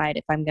me decide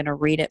if I'm going to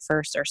read it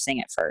first or sing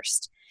it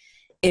first.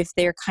 If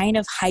they're kind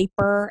of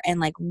hyper and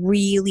like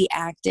really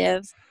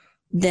active,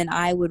 then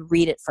I would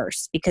read it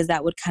first, because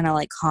that would kind of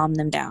like calm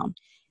them down.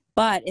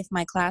 But if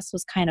my class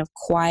was kind of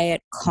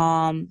quiet,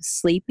 calm,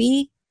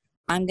 sleepy,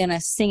 I'm going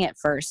to sing it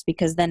first,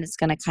 because then it's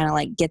going to kind of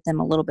like get them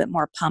a little bit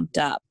more pumped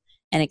up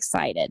and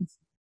excited.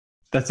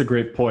 That's a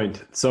great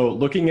point. So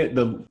looking at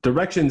the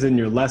directions in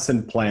your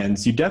lesson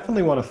plans, you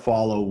definitely want to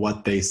follow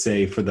what they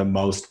say for the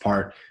most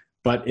part.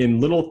 But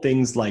in little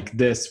things like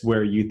this,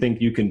 where you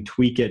think you can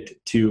tweak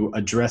it to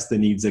address the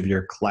needs of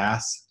your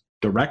class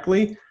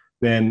directly,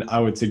 then I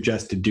would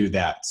suggest to do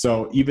that.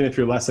 So even if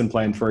your lesson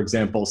plan, for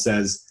example,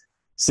 says,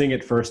 sing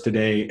it first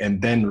today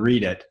and then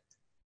read it.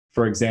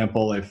 For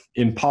example, if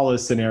in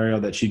Paula's scenario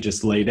that she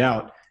just laid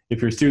out,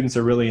 if your students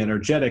are really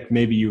energetic,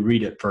 maybe you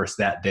read it first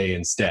that day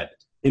instead.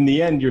 In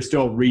the end, you're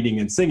still reading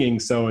and singing,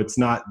 so it's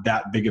not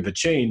that big of a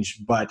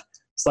change, but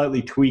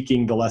slightly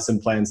tweaking the lesson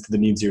plans to the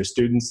needs of your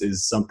students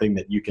is something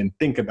that you can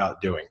think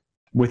about doing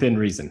within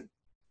reason.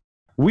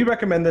 We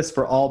recommend this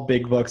for all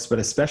big books, but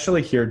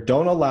especially here,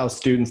 don't allow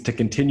students to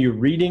continue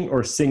reading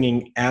or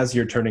singing as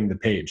you're turning the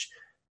page.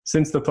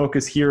 Since the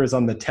focus here is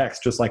on the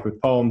text, just like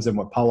with poems and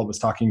what Paula was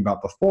talking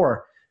about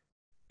before,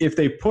 if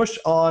they push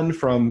on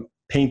from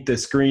paint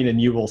this screen and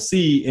you will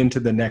see into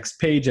the next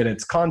page and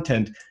its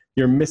content,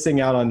 you're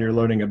missing out on your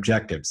learning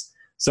objectives.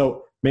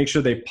 So make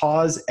sure they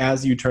pause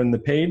as you turn the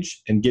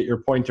page and get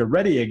your pointer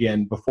ready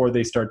again before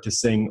they start to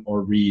sing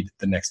or read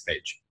the next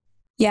page.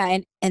 Yeah,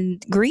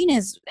 and green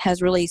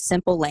has really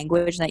simple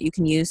language that you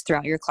can use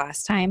throughout your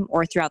class time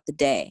or throughout the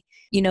day.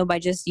 By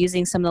just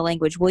using some of the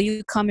language. Will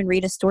you come and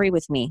read a story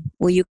with me?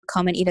 Will you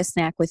come and eat a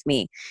snack with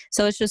me?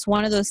 So it's just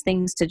one of those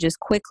things to just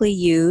quickly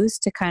use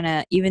to kind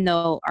of, even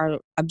though our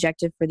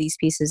objective for these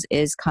pieces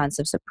is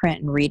concepts of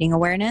print and reading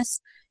awareness,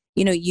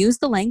 use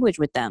the language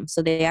with them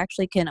so they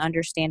actually can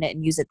understand it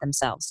and use it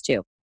themselves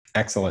too.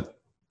 Excellent.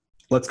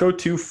 Let's go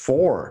to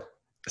 4.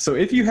 So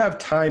if you have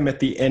time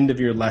at the end of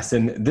your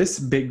lesson, this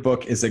big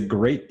book is a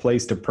great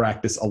place to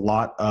practice a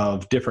lot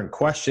of different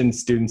questions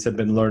students have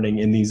been learning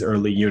in these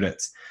early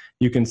units.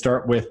 You can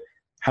start with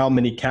how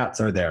many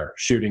cats are there,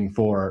 shooting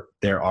for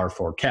there are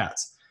 4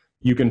 cats.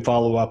 You can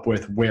follow up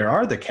with where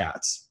are the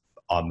cats?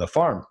 On the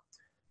farm.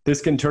 This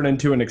can turn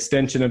into an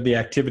extension of the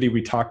activity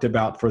we talked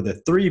about for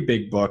the 3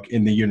 big book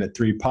in the Unit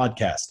 3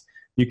 podcast.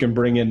 You can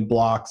bring in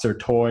blocks or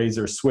toys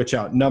or switch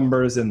out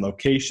numbers and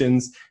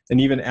locations and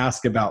even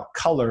ask about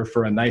color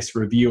for a nice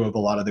review of a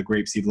lot of the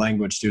grapeseed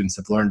language students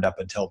have learned up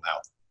until now.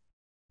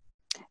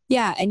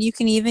 Yeah, and you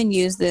can even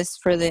use this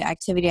for the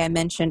activity I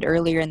mentioned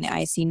earlier in the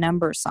I See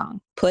Numbers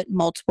song. Put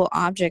multiple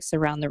objects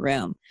around the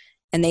room,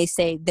 and they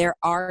say, there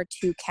are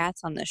 2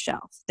 cats on the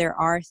shelf. There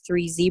are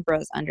 3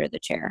 zebras under the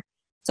chair.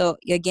 So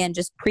again,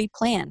 just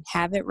pre-plan,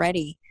 have it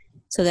ready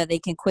so that they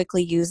can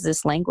quickly use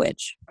this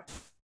language.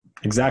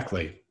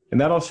 Exactly.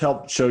 And that'll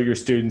help show your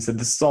students that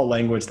this is all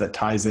language that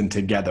ties in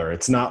together.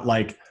 It's not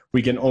like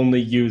we can only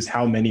use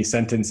how many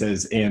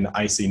sentences in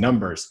I See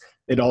Numbers.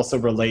 It also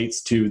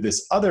relates to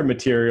this other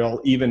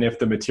material, even if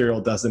the material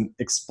doesn't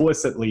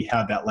explicitly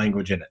have that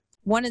language in it.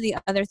 One of the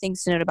other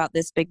things to note about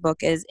this big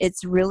book is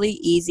it's really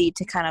easy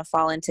to kind of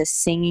fall into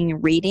singing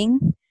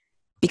reading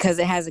because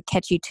it has a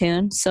catchy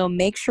tune. So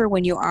make sure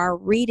when you are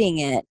reading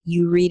it,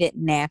 you read it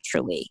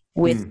naturally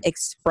with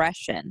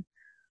expression.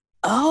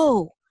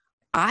 Oh,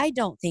 I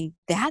don't think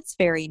that's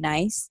very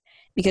nice,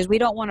 because we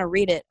don't want to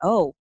read it.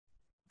 Oh,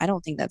 I don't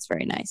think that's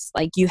very nice.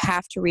 Like, you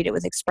have to read it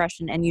with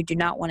expression, and you do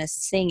not want to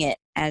sing it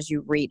as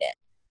you read it.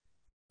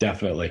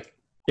 Definitely.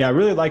 Yeah, I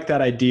really like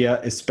that idea,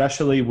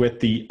 especially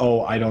with the,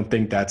 oh, I don't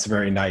think that's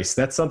very nice.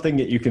 That's something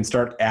that you can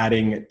start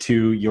adding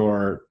to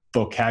your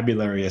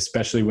vocabulary,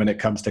 especially when it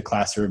comes to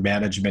classroom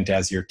management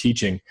as you're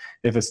teaching.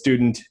 If a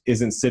student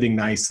isn't sitting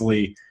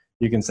nicely,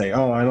 you can say,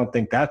 oh, I don't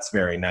think that's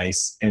very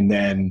nice, and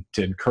then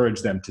to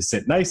encourage them to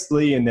sit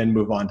nicely and then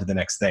move on to the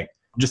next thing.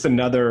 Just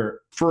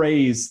another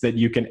phrase that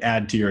you can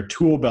add to your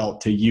tool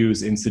belt to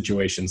use in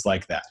situations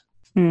like that.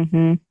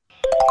 Mm-hmm.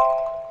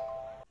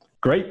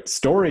 Great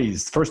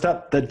stories. First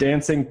up, the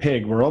dancing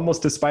pig. We're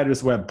almost to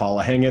spider's web,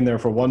 Paula. Hang in there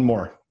for one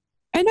more.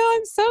 I know,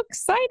 I'm so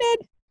excited.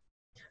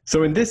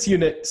 So in this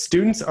unit,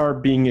 students are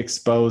being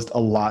exposed a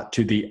lot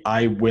to the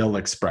I will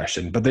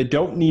expression, but they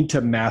don't need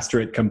to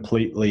master it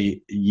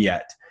completely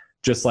yet.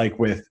 Just like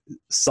with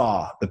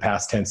saw, the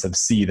past tense of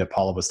see that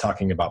Paula was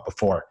talking about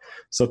before.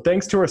 So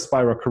thanks to our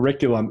spiral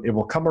curriculum, it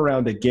will come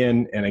around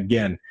again and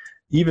again.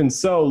 Even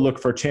so, look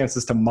for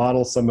chances to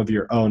model some of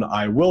your own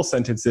I will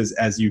sentences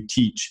as you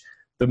teach.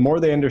 The more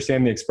they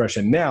understand the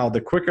expression now,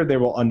 the quicker they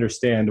will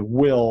understand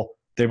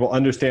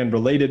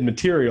related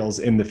materials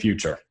in the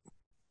future.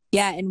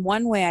 Yeah, and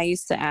one way I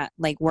used to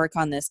work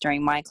on this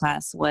during my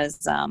class was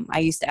I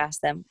used to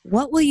ask them,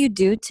 what will you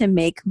do to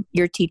make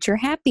your teacher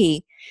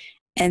happy?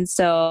 And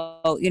so,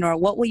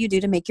 what will you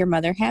do to make your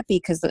mother happy?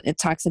 Because it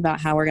talks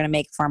about how we're going to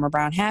make Farmer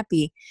Brown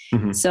happy.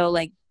 Mm-hmm. So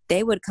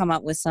they would come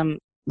up with some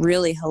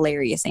really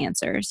hilarious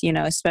answers,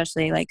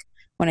 especially like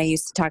when I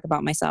used to talk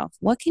about myself.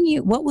 What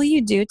will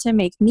you do to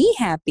make me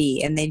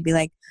happy? And they'd be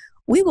like,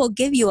 we will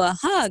give you a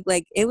hug.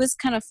 Like, it was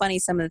kind of funny,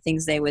 some of the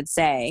things they would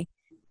say.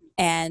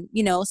 And,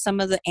 some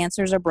of the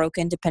answers are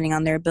broken depending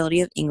on their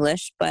ability of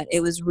English, but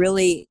it was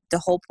really, the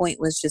whole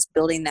point was just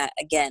building that,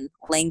 again,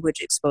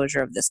 language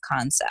exposure of this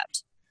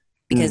concept.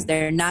 Because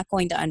they're not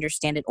going to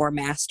understand it or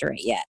master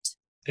it yet.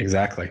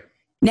 Exactly.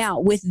 Now,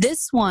 with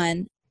this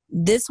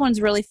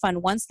one's really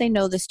fun. Once they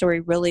know the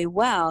story really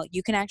well,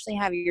 you can actually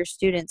have your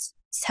students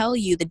tell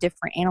you the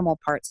different animal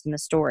parts in the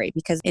story,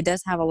 because it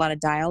does have a lot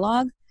of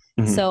dialogue.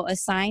 Mm-hmm. So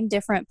assign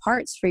different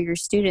parts for your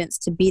students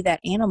to be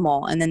that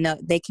animal, and then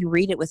they can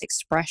read it with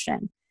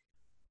expression.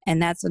 And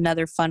that's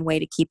another fun way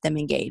to keep them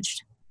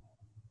engaged.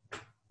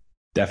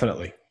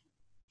 Definitely.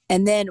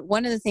 And then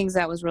one of the things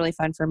that was really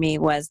fun for me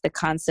was the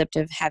concept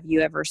of, have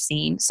you ever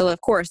seen? So of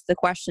course the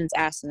question's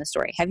asked in the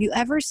story, have you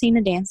ever seen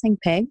a dancing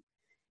pig?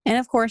 And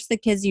of course the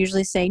kids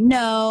usually say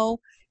no.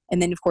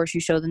 And then of course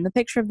you show them the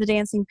picture of the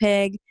dancing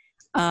pig.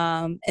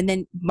 And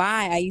then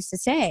I used to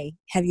say,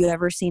 have you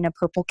ever seen a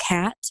purple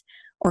cat?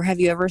 Or have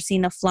you ever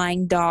seen a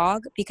flying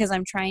dog? Because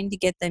I'm trying to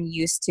get them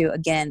used to,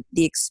 again,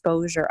 the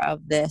exposure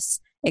of this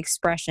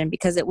expression,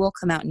 because it will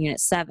come out in Unit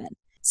 7.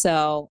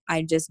 So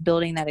I'm just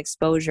building that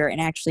exposure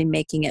and actually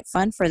making it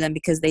fun for them,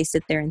 because they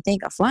sit there and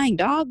think, a flying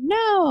dog?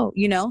 No,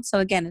 So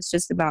again, it's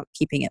just about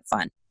keeping it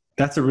fun.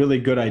 That's a really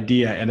good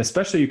idea. And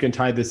especially you can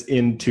tie this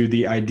into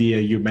the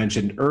idea you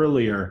mentioned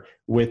earlier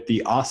with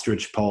the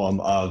ostrich poem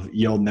of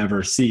You'll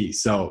Never See.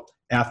 So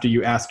after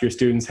you ask your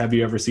students, have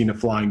you ever seen a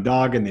flying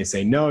dog? And they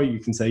say no, you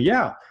can say,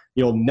 yeah,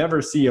 you'll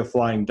never see a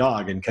flying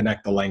dog and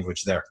connect the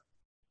language there.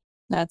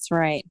 That's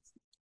right.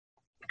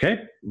 Okay,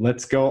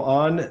 let's go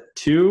on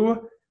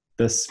to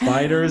the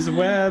spider's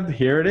web.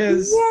 Here it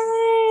is.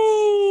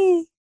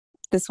 Yay!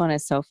 This one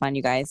is so fun,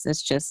 you guys.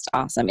 It's just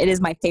awesome. It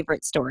is my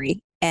favorite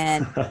story.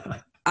 And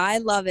I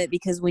love it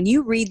because when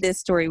you read this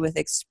story with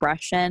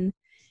expression,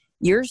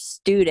 your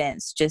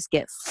students just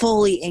get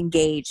fully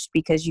engaged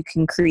because you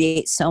can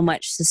create so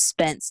much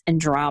suspense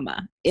and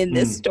drama in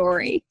this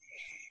story.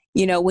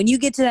 You know, when you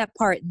get to that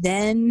part,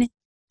 then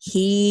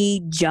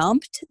he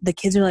jumped, the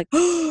kids are like,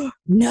 oh,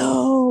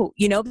 no,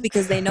 you know,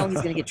 because they know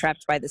he's going to get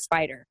trapped by the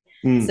spider.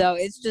 So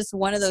it's just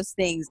one of those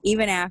things,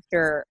 even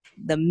after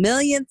the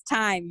millionth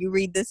time you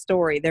read this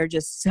story, they're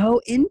just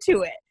so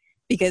into it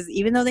because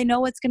even though they know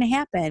what's going to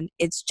happen,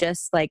 it's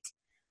just like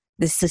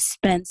the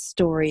suspense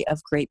story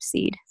of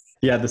Grapeseed.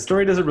 Yeah, the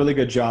story does a really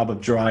good job of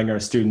drawing our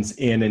students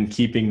in and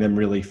keeping them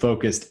really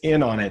focused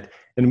in on it.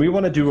 And we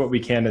want to do what we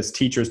can as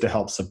teachers to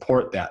help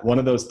support that. One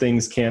of those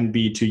things can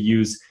be to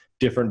use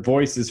different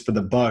voices for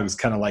the bugs,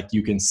 kind of like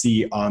you can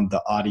see on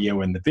the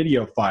audio and the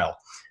video file.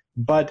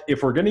 But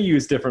if we're going to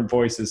use different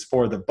voices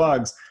for the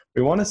bugs,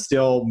 we want to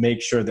still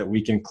make sure that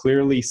we can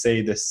clearly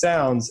say the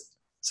sounds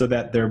so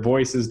that their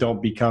voices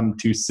don't become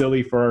too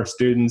silly for our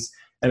students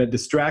and it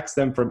distracts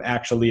them from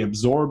actually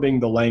absorbing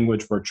the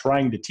language we're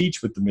trying to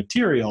teach with the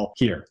material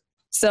here.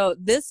 So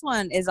this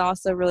one is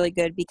also really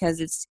good because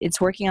it's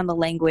working on the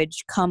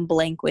language come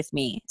blank with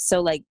me.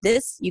 So like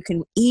this you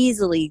can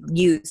easily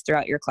use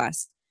throughout your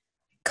class.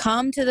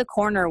 Come to the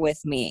corner with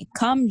me.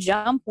 Come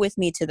jump with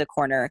me to the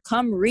corner.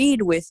 Come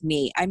read with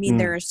me. I mean,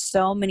 there are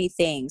so many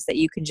things that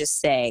you can just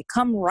say.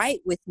 Come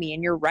write with me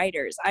and your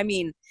writers. I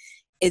mean,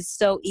 it's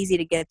so easy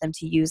to get them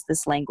to use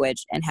this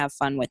language and have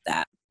fun with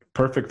that.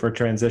 Perfect for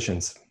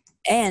transitions.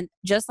 And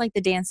just like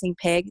the dancing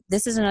pig,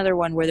 this is another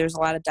one where there's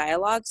a lot of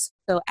dialogues.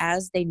 So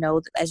as they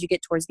know, as you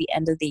get towards the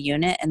end of the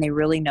unit and they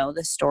really know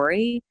the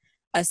story,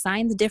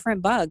 assign the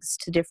different bugs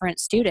to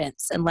different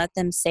students and let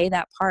them say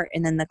that part.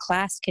 And then the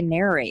class can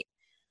narrate.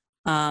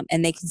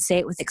 And they can say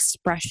it with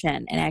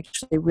expression and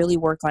actually really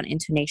work on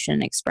intonation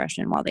and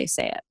expression while they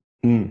say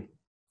it.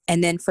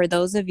 And then for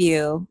those of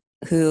you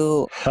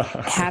who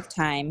have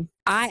time,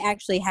 I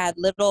actually had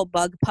little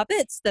bug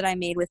puppets that I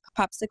made with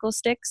popsicle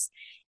sticks.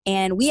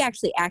 And we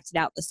actually acted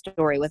out the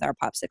story with our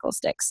popsicle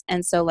sticks.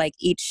 And so like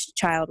each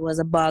child was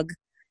a bug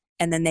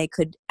and then they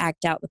could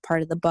act out the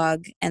part of the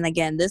bug. And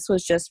again, this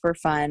was just for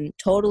fun,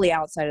 totally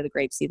outside of the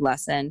Grapeseed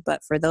lesson.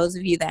 But for those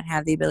of you that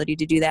have the ability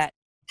to do that,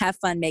 have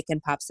fun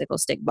making popsicle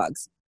stick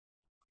bugs.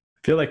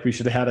 I feel like we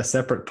should have had a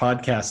separate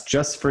podcast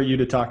just for you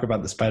to talk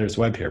about the spider's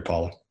web here,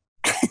 Paula.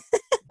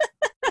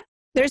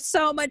 There's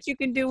so much you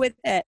can do with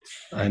it.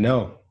 I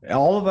know.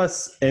 All of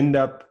us end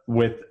up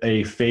with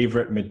a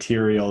favorite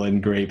material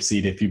in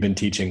Grapeseed if you've been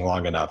teaching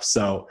long enough.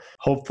 So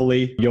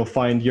hopefully you'll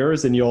find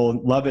yours and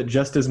you'll love it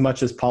just as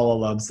much as Paula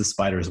loves the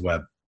spider's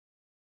web.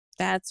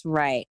 That's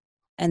right.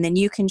 And then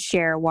you can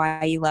share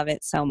why you love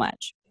it so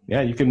much.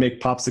 Yeah, you can make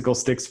popsicle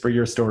sticks for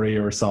your story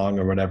or song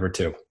or whatever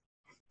too.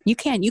 You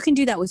can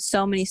do that with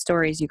so many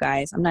stories, you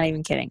guys. I'm not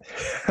even kidding.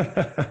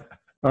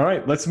 All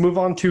right, let's move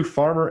on to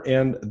Farmer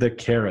and the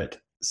Carrot.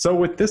 So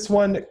with this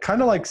one,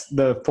 kind of like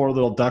the Four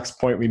Little Ducks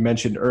point we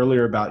mentioned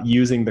earlier about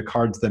using the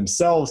cards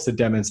themselves to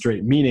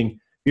demonstrate meaning,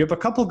 you have a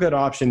couple good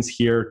options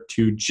here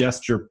to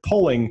gesture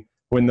pulling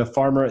when the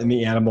farmer and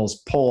the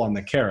animals pull on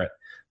the carrot.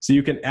 So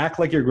you can act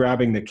like you're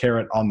grabbing the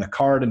carrot on the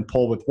card and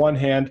pull with one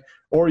hand,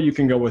 or you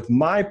can go with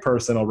my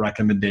personal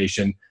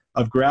recommendation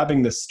of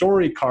grabbing the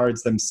story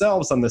cards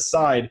themselves on the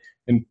side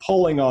and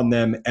pulling on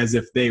them as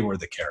if they were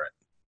the carrot.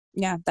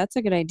 Yeah, that's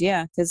a good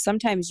idea because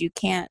sometimes you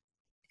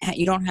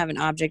don't have an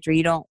object or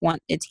you don't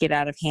want it to get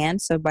out of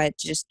hand. So by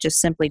just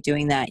simply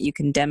doing that, you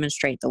can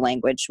demonstrate the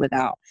language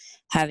without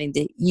having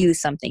to use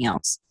something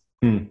else.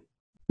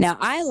 Now,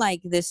 I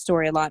like this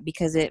story a lot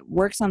because it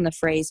works on the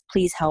phrase,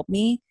 please help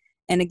me.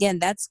 And again,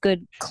 that's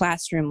good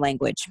classroom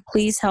language.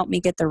 Please help me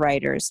get the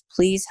writers.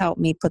 Please help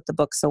me put the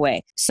books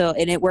away. So,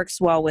 and it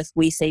works well with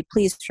we say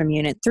please from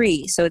Unit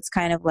 3. So it's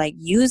kind of like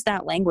use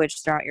that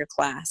language throughout your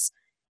class.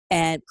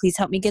 And please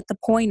help me get the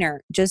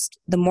pointer. Just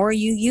the more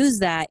you use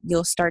that,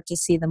 you'll start to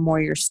see the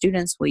more your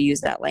students will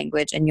use that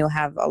language and you'll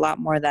have a lot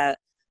more of that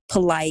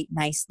polite,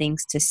 nice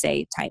things to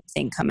say type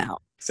thing come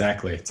out.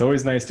 Exactly. It's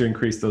always nice to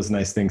increase those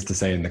nice things to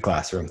say in the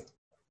classroom.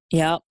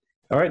 Yep.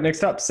 All right,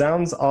 next up,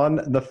 sounds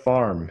on the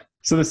farm.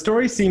 So the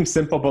story seems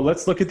simple, but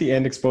let's look at the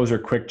end exposure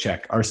quick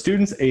check. Are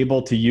students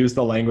able to use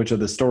the language of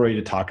the story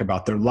to talk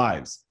about their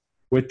lives?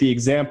 With the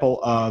example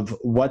of,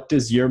 what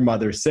does your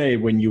mother say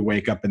when you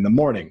wake up in the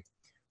morning?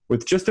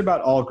 With just about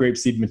all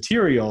Grapeseed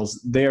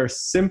materials, they are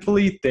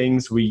simply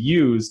things we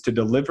use to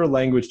deliver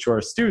language to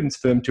our students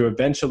for them to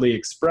eventually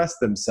express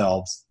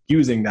themselves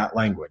using that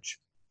language.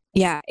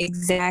 Yeah,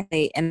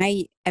 exactly. And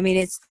I mean,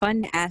 it's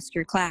fun to ask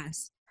your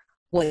class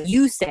what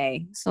you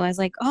say. So I was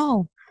like,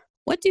 oh,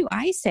 what do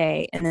I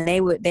say? And then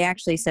they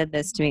actually said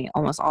this to me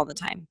almost all the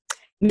time.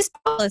 Miss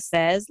Paula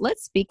says,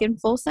 let's speak in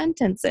full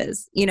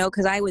sentences,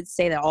 because I would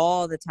say that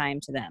all the time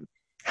to them.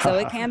 So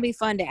it can be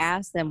fun to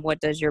ask them, what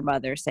does your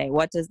mother say?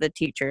 What does the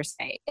teacher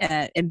say?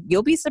 And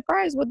you'll be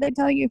surprised what they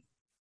tell you.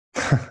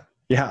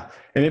 Yeah.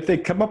 And if they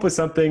come up with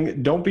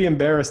something, don't be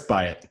embarrassed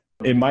by it.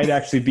 It might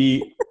actually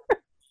be,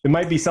 it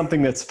might be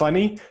something that's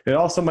funny. It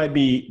also might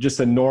be just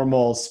a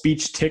normal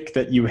speech tick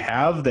that you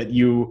have that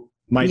you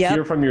might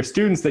hear from your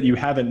students that you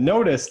haven't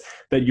noticed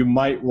that you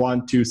might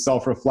want to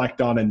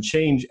self-reflect on and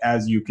change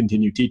as you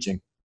continue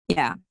teaching.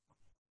 Yeah.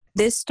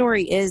 This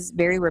story is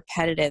very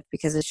repetitive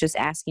because it's just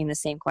asking the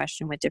same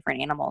question with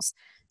different animals.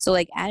 So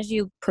like as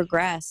you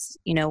progress,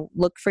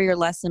 look for your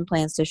lesson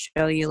plans to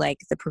show you like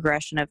the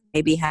progression of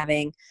maybe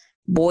having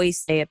boys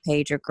say a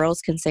page or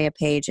girls can say a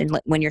page. And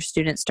when your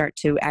students start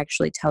to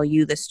actually tell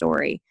you the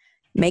story,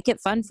 make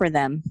it fun for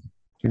them.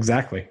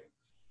 Exactly.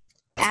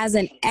 As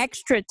an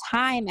extra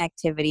time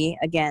activity,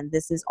 again,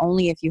 this is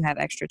only if you have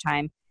extra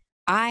time,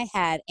 I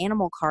had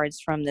animal cards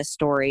from this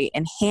story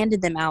and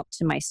handed them out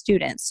to my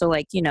students. So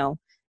like,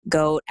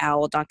 goat,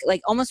 owl, donkey,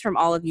 like almost from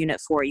all of Unit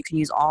 4. You can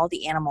use all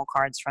the animal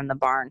cards from the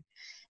barn.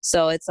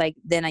 So it's like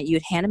then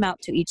you'd hand them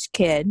out to each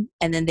kid,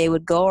 and then they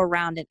would go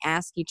around and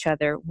ask each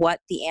other what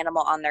the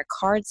animal on their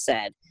card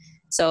said.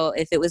 So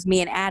if it was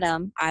me and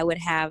Adam, I would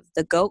have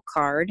the goat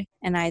card,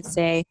 and I'd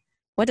say,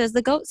 what does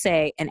the goat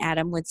say? And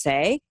Adam would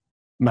say,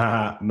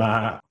 ma,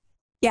 ma.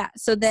 Yeah.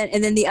 So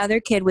then the other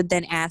kid would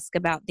then ask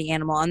about the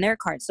animal on their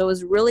card. So it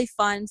was really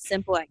fun,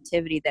 simple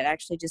activity that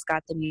actually just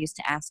got them used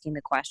to asking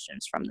the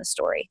questions from the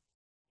story.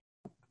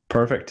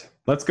 Perfect.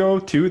 Let's go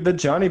to the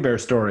Johnny Bear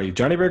story.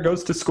 Johnny Bear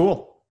goes to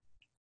school.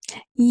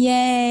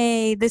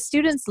 Yay. The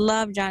students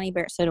love Johnny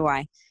Bear. So do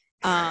I.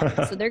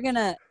 So they're going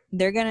to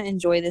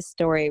enjoy this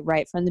story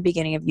right from the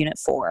beginning of Unit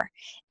 4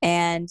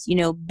 and,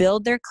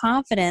 build their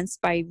confidence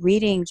by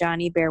reading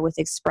Johnny Bear with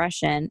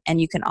expression.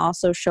 And you can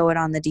also show it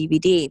on the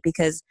DVD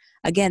because,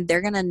 again,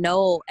 they're going to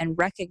know and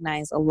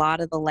recognize a lot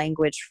of the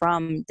language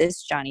from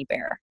this Johnny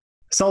Bear.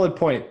 Solid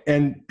point.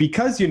 And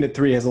because Unit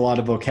 3 has a lot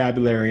of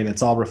vocabulary and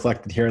it's all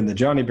reflected here in the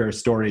Johnny Bear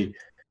story,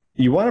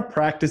 you want to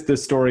practice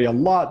this story a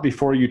lot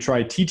before you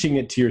try teaching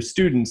it to your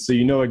students so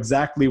you know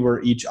exactly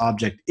where each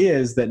object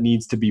is that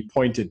needs to be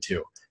pointed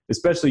to.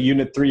 Especially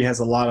Unit 3 has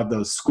a lot of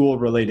those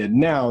school-related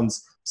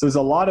nouns, so there's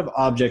a lot of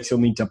objects you'll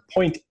need to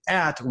point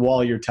at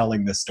while you're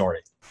telling this story.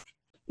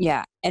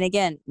 Yeah, and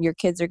again, your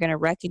kids are going to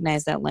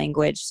recognize that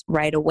language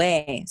right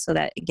away, so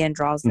that, again,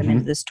 draws them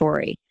into the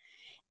story.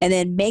 And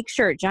then make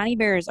sure, Johnny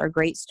Bears are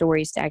great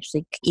stories to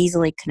actually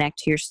easily connect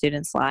to your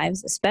students'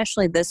 lives,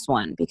 especially this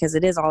one, because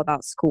it is all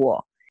about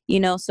school.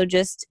 So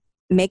just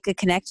make a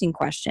connecting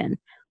question.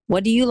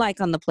 What do you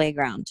like on the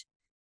playground?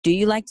 Do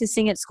you like to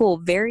sing at school?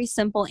 Very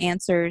simple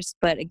answers,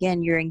 but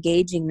again, you're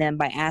engaging them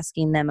by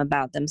asking them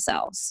about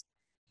themselves.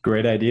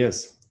 Great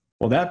ideas.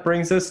 Well, that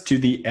brings us to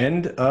the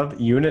end of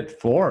Unit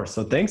 4.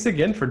 So thanks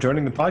again for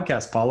joining the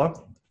podcast, Paula.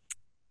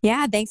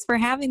 Yeah, thanks for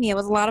having me. It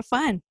was a lot of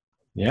fun.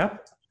 Yeah.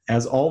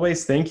 As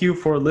always, thank you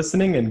for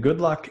listening and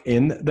good luck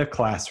in the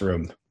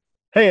classroom.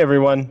 Hey,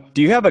 everyone.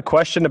 Do you have a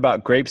question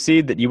about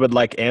grapeseed that you would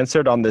like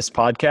answered on this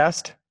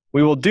podcast?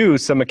 We will do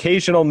some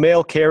occasional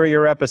mail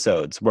carrier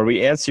episodes where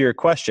we answer your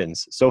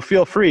questions, so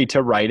feel free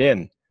to write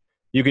in.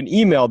 You can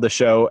email the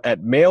show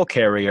at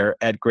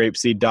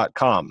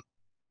mailcarrier@grapeseed.com.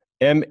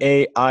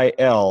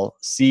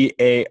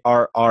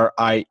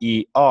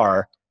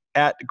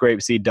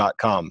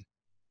 mailcarrier@grapeseed.com.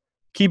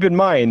 Keep in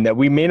mind that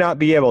we may not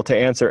be able to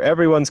answer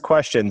everyone's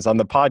questions on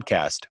the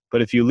podcast,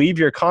 but if you leave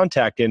your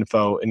contact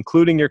info,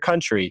 including your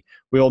country,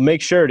 we will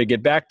make sure to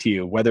get back to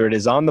you, whether it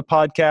is on the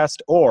podcast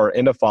or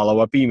in a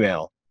follow-up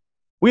email.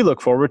 We look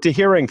forward to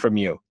hearing from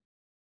you.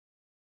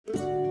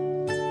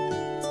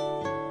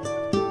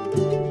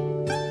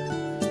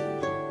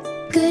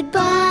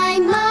 Goodbye,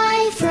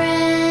 my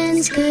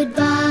friends,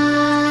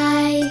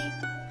 goodbye.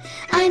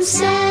 I'm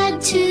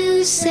sad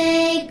to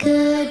say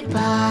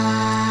goodbye.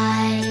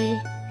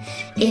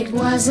 It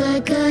was a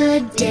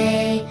good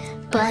day,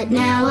 but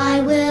now I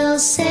will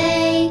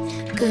say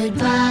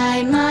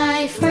goodbye,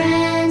 my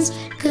friends,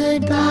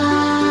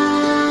 goodbye.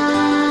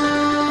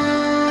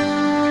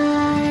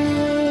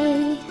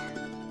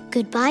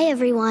 Goodbye,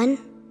 everyone.